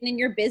in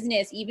your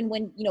business, even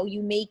when,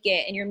 you make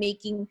it and you're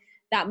making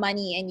that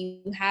money and you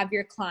have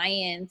your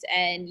clients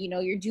and,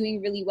 you're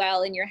doing really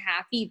well and you're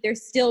happy,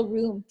 there's still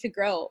room to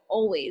grow.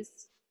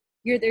 Always.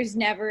 There's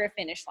never a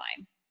finish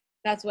line.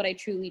 That's what I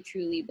truly,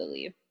 truly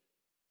believe.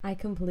 I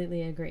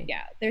completely agree.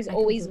 Yeah, there's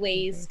always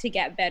ways to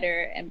get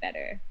better and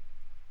better.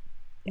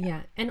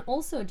 Yeah, and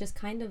also just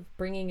kind of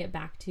bringing it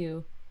back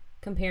to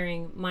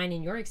comparing mine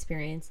and your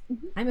experience.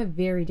 I'm a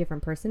very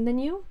different person than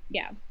you.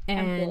 Yeah, and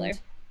I'm cooler.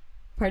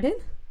 Pardon?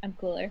 I'm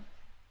cooler.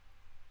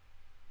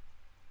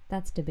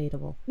 That's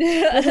debatable.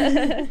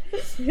 But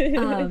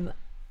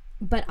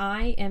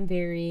I am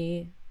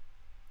very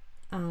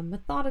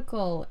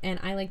methodical and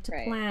I like to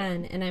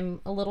plan and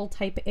I'm a little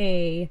type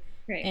A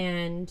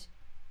and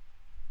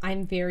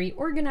I'm very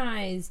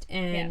organized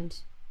and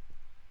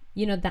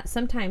that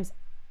sometimes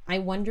I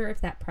wonder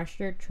if that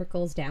pressure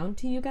trickles down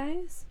to you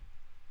guys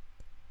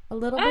a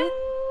little bit.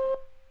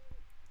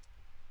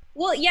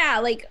 Well, yeah,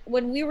 like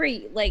when we were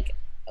like,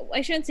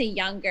 I shouldn't say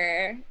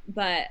younger,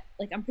 but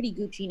like I'm pretty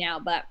Gucci now,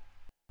 but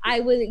I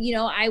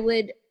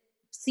would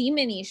see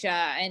Manisha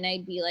and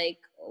I'd be like,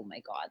 oh my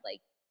God,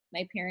 like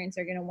my parents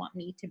are going to want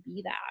me to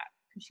be that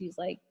because she's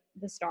like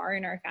the star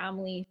in our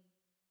family.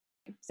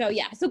 So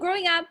yeah, so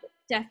growing up,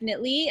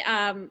 definitely.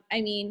 I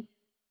mean,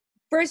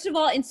 first of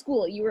all, in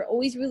school, you were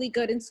always really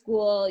good in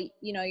school.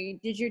 You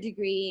did your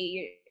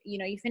degree,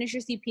 you finish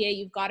your CPA,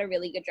 you've got a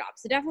really good job.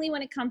 So definitely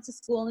when it comes to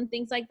school and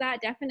things like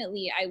that,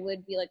 definitely I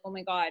would be like, oh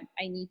my God,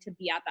 I need to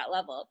be at that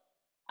level.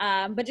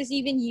 But just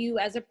even you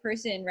as a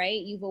person,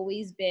 right? You've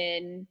always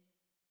been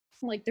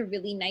like the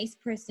really nice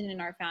person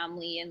in our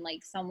family, and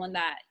like someone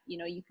that,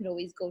 you could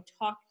always go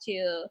talk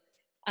to.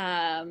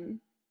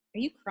 Are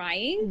you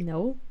crying?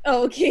 No.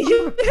 Oh, okay.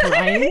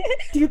 Crying?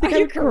 Do you think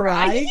I'm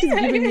crying because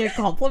you're giving me a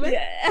compliment?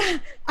 Yeah.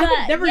 I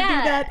would never do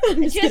that.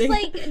 I'm just kidding.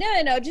 Like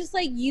no, just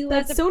like you.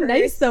 That's as a so person.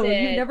 nice though.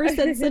 You've never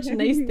said such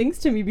nice things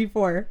to me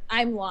before.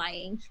 I'm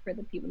lying for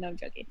the people. No, I'm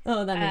joking.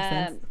 Oh, that makes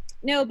sense.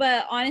 No,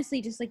 but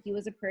honestly, just like you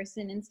as a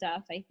person and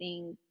stuff, I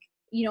think,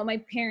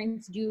 my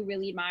parents do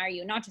really admire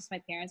you. Not just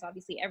my parents,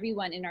 obviously,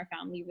 everyone in our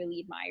family really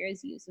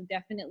admires you. So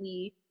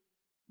definitely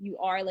you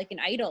are like an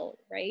idol,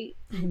 right?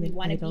 We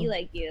want to be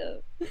like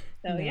you.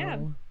 So yeah,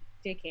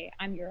 JK,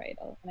 I'm your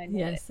idol. And I know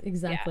yes,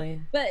 exactly. Yeah.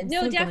 But I'm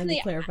no, so definitely.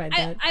 Clarified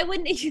that. I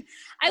would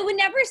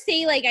never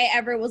say like I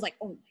ever was like,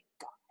 oh my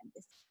God, I'm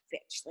this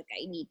bitch. Like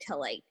I need to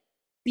like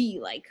be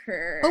like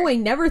her. Oh, I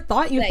never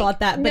thought you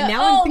thought that, but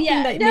now I'm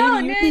thinking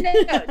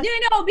that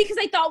no, because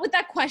I thought with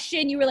that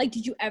question you were like,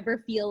 did you ever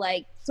feel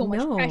like so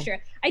much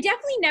pressure? I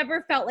definitely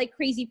never felt like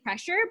crazy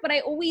pressure, but I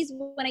always,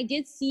 when I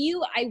did see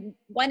you, I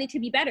wanted to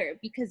be better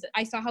because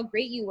I saw how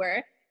great you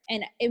were,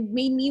 and it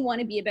made me want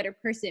to be a better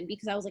person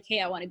because I was like,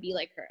 hey, I want to be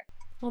like her.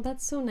 Oh,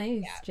 that's so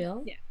nice,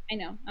 Jill. Yeah, I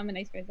know. I'm a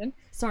nice person.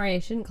 Sorry, I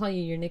shouldn't call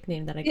you your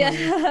nickname that I call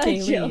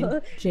you,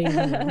 Jaylene.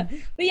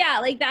 Jaylene. But yeah,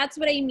 like that's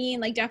what I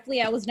mean. Like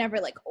definitely I was never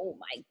like, oh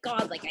my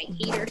God, like I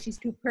hate her. She's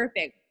too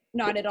perfect.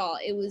 Not at all.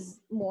 It was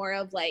more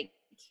of like,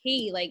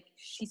 hey, like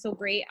she's so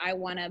great. I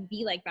want to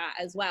be like that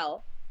as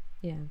well.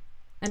 Yeah.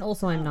 And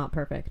also I'm not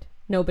perfect.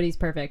 Nobody's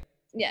perfect.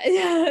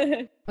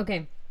 Yeah.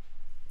 Okay.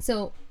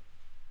 So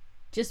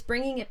just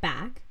bringing it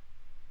back.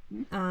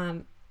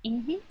 And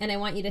I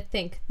want you to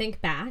think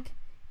back.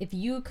 If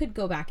you could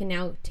go back and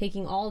now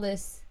taking all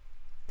this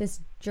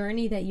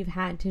journey that you've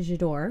had to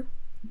J'adore,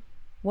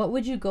 what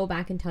would you go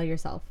back and tell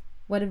yourself?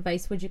 What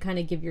advice would you kind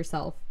of give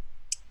yourself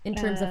in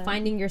terms of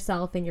finding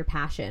yourself and your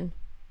passion?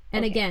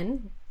 And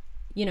again,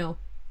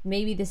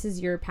 maybe this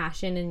is your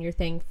passion and your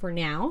thing for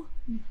now,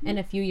 and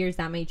a few years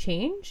that may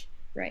change.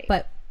 Right.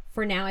 But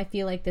for now, I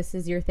feel like this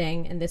is your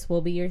thing, and this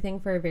will be your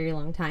thing for a very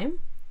long time,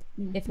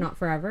 if not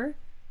forever.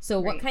 So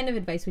what kind of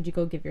advice would you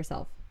go give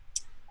yourself?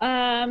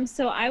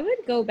 So I would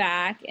go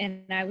back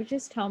and I would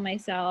just tell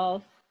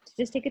myself to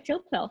just take a chill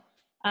pill.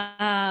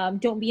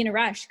 Don't be in a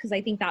rush, because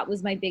I think that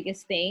was my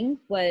biggest thing,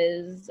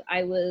 was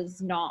I was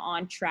not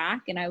on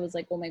track and I was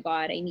like, oh my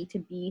God, I need to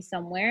be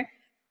somewhere.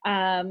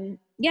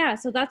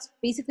 So that's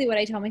basically what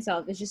I tell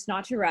myself, is just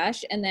not to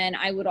rush. And then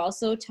I would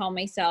also tell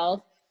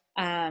myself,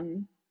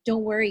 don't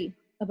worry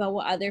about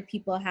what other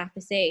people have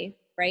to say,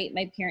 right?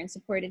 My parents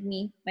supported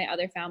me, my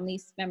other family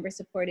members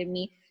supported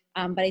me.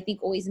 But I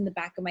think always in the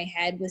back of my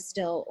head was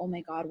still, oh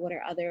my God, what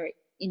are other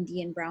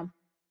Indian brown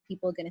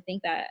people going to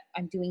think that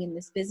I'm doing in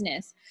this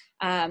business?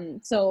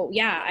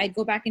 I'd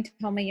go back and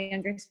tell my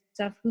younger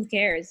self, who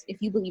cares? If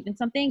you believe in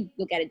something,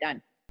 you'll get it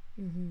done.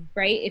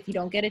 Right? If you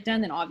don't get it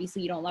done, then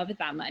obviously you don't love it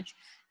that much.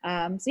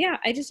 I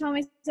just tell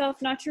myself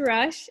not to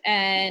rush,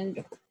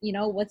 and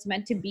what's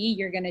meant to be,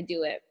 you're going to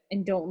do it,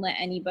 and don't let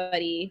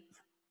anybody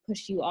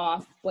push you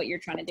off what you're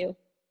trying to do.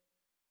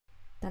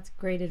 That's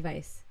great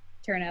advice.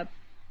 Turn up.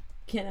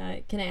 Can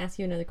I ask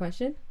you another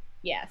question?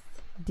 Yes.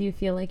 Do you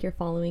feel like you're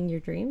following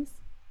your dreams?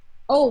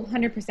 Oh,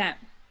 100%.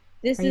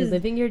 Are you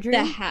living your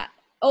dream?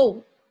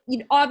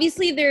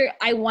 Obviously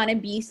I want to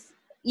be,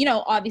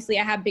 obviously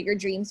I have bigger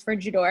dreams for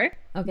J'adore.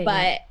 Okay.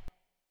 But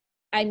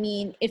I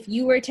mean, if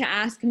you were to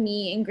ask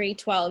me in grade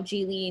 12,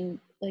 Jaylene,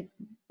 like,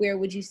 where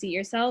would you see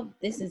yourself?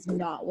 This is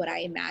not what I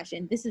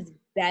imagined. This is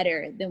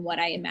better than what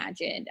I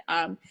imagined.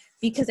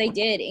 Because I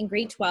did in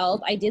grade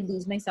 12, I did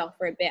lose myself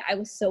for a bit. I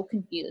was so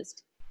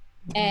confused.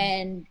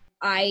 And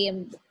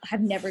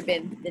have never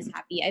been this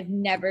happy. I've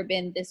never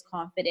been this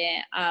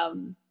confident.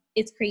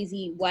 It's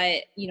crazy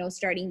what,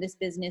 starting this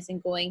business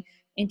and going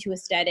into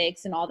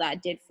aesthetics and all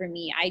that did for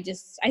me.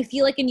 I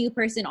feel like a new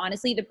person.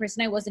 Honestly, the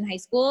person I was in high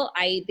school,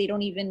 they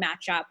don't even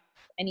match up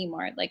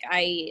anymore. Like,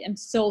 I am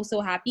so,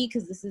 so happy,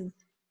 because this is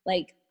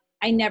like,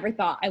 I never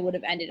thought I would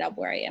have ended up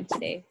where I am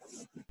today.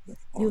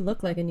 You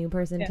look like a new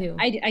person too.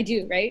 I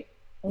do, right?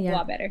 A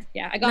lot better.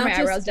 Yeah, I got my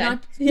eyebrows done.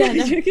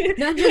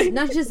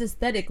 Not just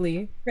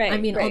aesthetically. Right. I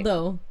mean,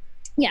 although.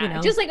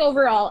 Yeah, just like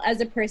overall as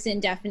a person,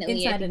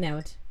 definitely. Inside and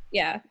out.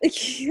 Yeah.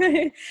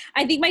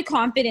 I think my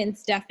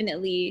confidence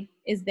definitely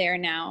is there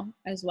now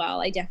as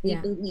well. I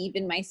definitely believe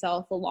in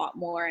myself a lot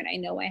more, and I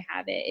know I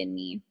have it in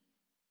me.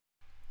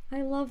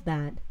 I love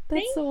that.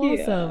 That's Thank so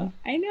you. Awesome.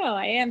 I know.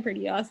 I am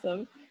pretty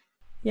awesome.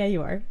 Yeah,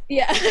 you are.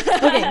 Yeah.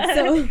 Okay,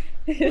 so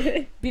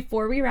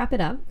before we wrap it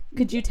up,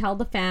 could you tell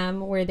the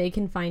fam where they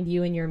can find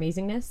you and your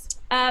amazingness?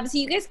 So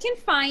you guys can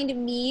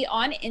find me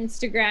on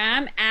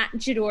Instagram at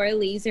J'adore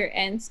Laser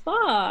and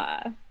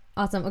Spa.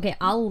 Awesome. Okay,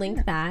 I'll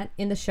link that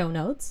in the show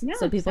notes,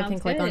 so people can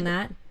click on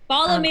that.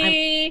 Follow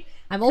me.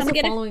 I'm also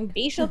following. A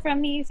facial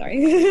from me.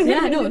 Sorry.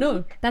 Yeah,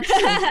 no, that's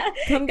true.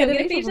 Come get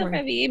a facial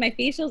from me. My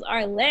facials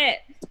are lit.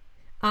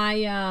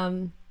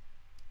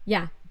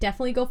 Yeah,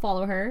 definitely go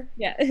follow her.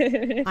 Yeah.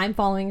 I'm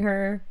following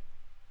her.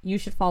 You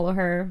should follow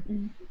her.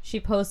 She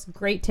posts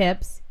great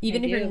tips.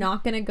 Even if you're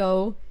not going to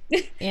go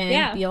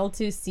and be able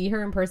to see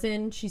her in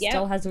person, she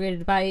still has great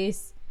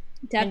advice.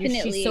 Definitely.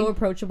 And she's so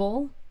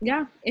approachable.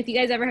 Yeah. If you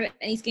guys ever have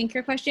any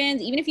skincare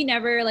questions, even if you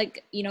never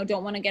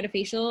don't want to get a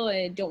facial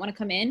and don't want to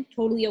come in,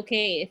 totally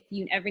okay. If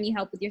you ever need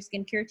help with your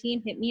skincare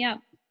routine, hit me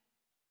up.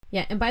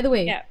 Yeah. And by the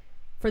way,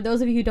 for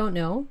those of you who don't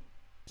know,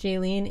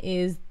 Jaylene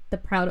is the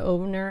proud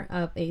owner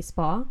of a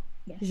spa,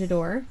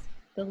 J'adore.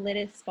 The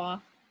littest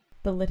spa.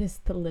 The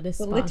littest spa.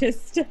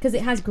 Littest. Because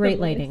it has great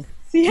lighting.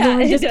 Yeah, no,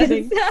 I'm just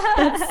kidding.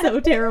 That's so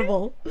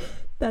terrible.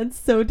 That's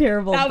so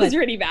terrible. That was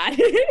really bad.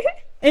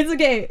 It's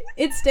okay.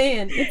 It's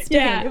staying.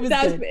 Yeah, it was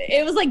good.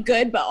 It was like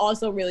good, but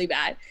also really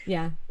bad.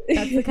 Yeah,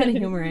 that's the kind of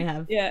humor I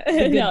have. Yeah,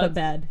 the good but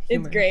bad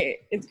humor.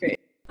 It's great.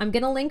 I'm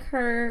gonna link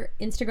her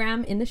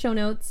Instagram in the show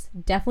notes.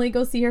 Definitely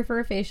go see her for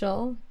a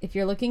facial. If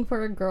you're looking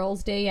for a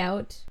girl's day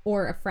out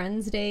or a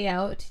friend's day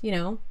out,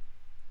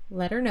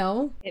 let her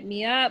know. Hit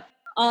me up.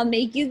 I'll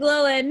make you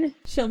glowing.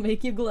 She'll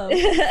make you glow.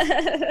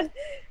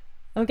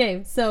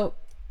 Okay, so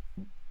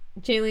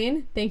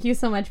Jaylene, thank you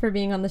so much for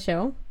being on the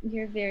show.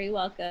 You're very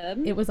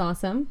welcome. It was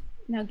awesome.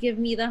 Now give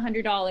me the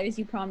 $100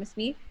 you promised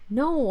me.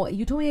 No,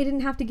 you told me I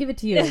didn't have to give it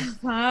to you.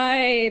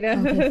 Fine.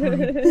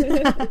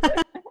 Okay,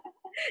 fine.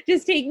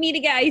 Just take me to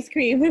get ice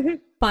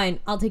cream. Fine,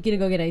 I'll take you to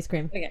go get ice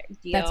cream. Okay,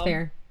 deal. That's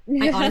fair.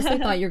 I honestly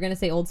thought you were going to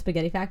say Old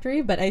Spaghetti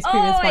Factory, but ice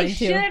cream is fine too.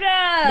 Oh, I should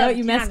have. No,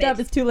 you messed up.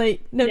 It's too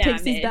late. No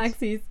takesies,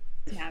 backsies.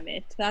 Damn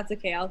it. That's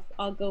okay.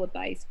 I'll go with the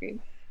ice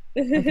cream.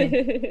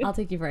 Okay, I'll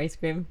take you for ice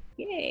cream.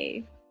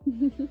 Yay.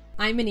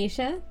 I'm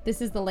Manisha.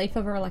 This is The Life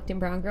of a Reluctant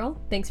Brown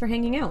Girl. Thanks for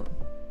hanging out.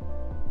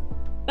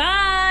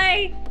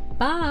 Bye.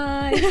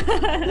 Bye.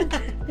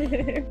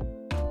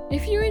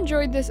 If you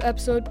enjoyed this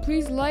episode,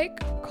 please like,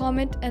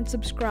 comment, and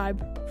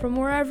subscribe from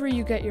wherever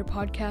you get your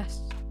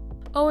podcasts.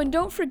 Oh, and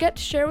don't forget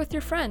to share with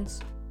your friends.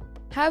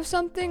 Have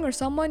something or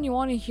someone you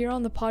want to hear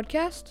on the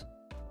podcast?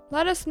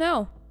 Let us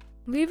know.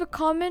 Leave a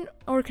comment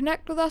or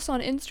connect with us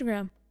on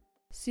Instagram.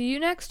 See you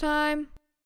next time.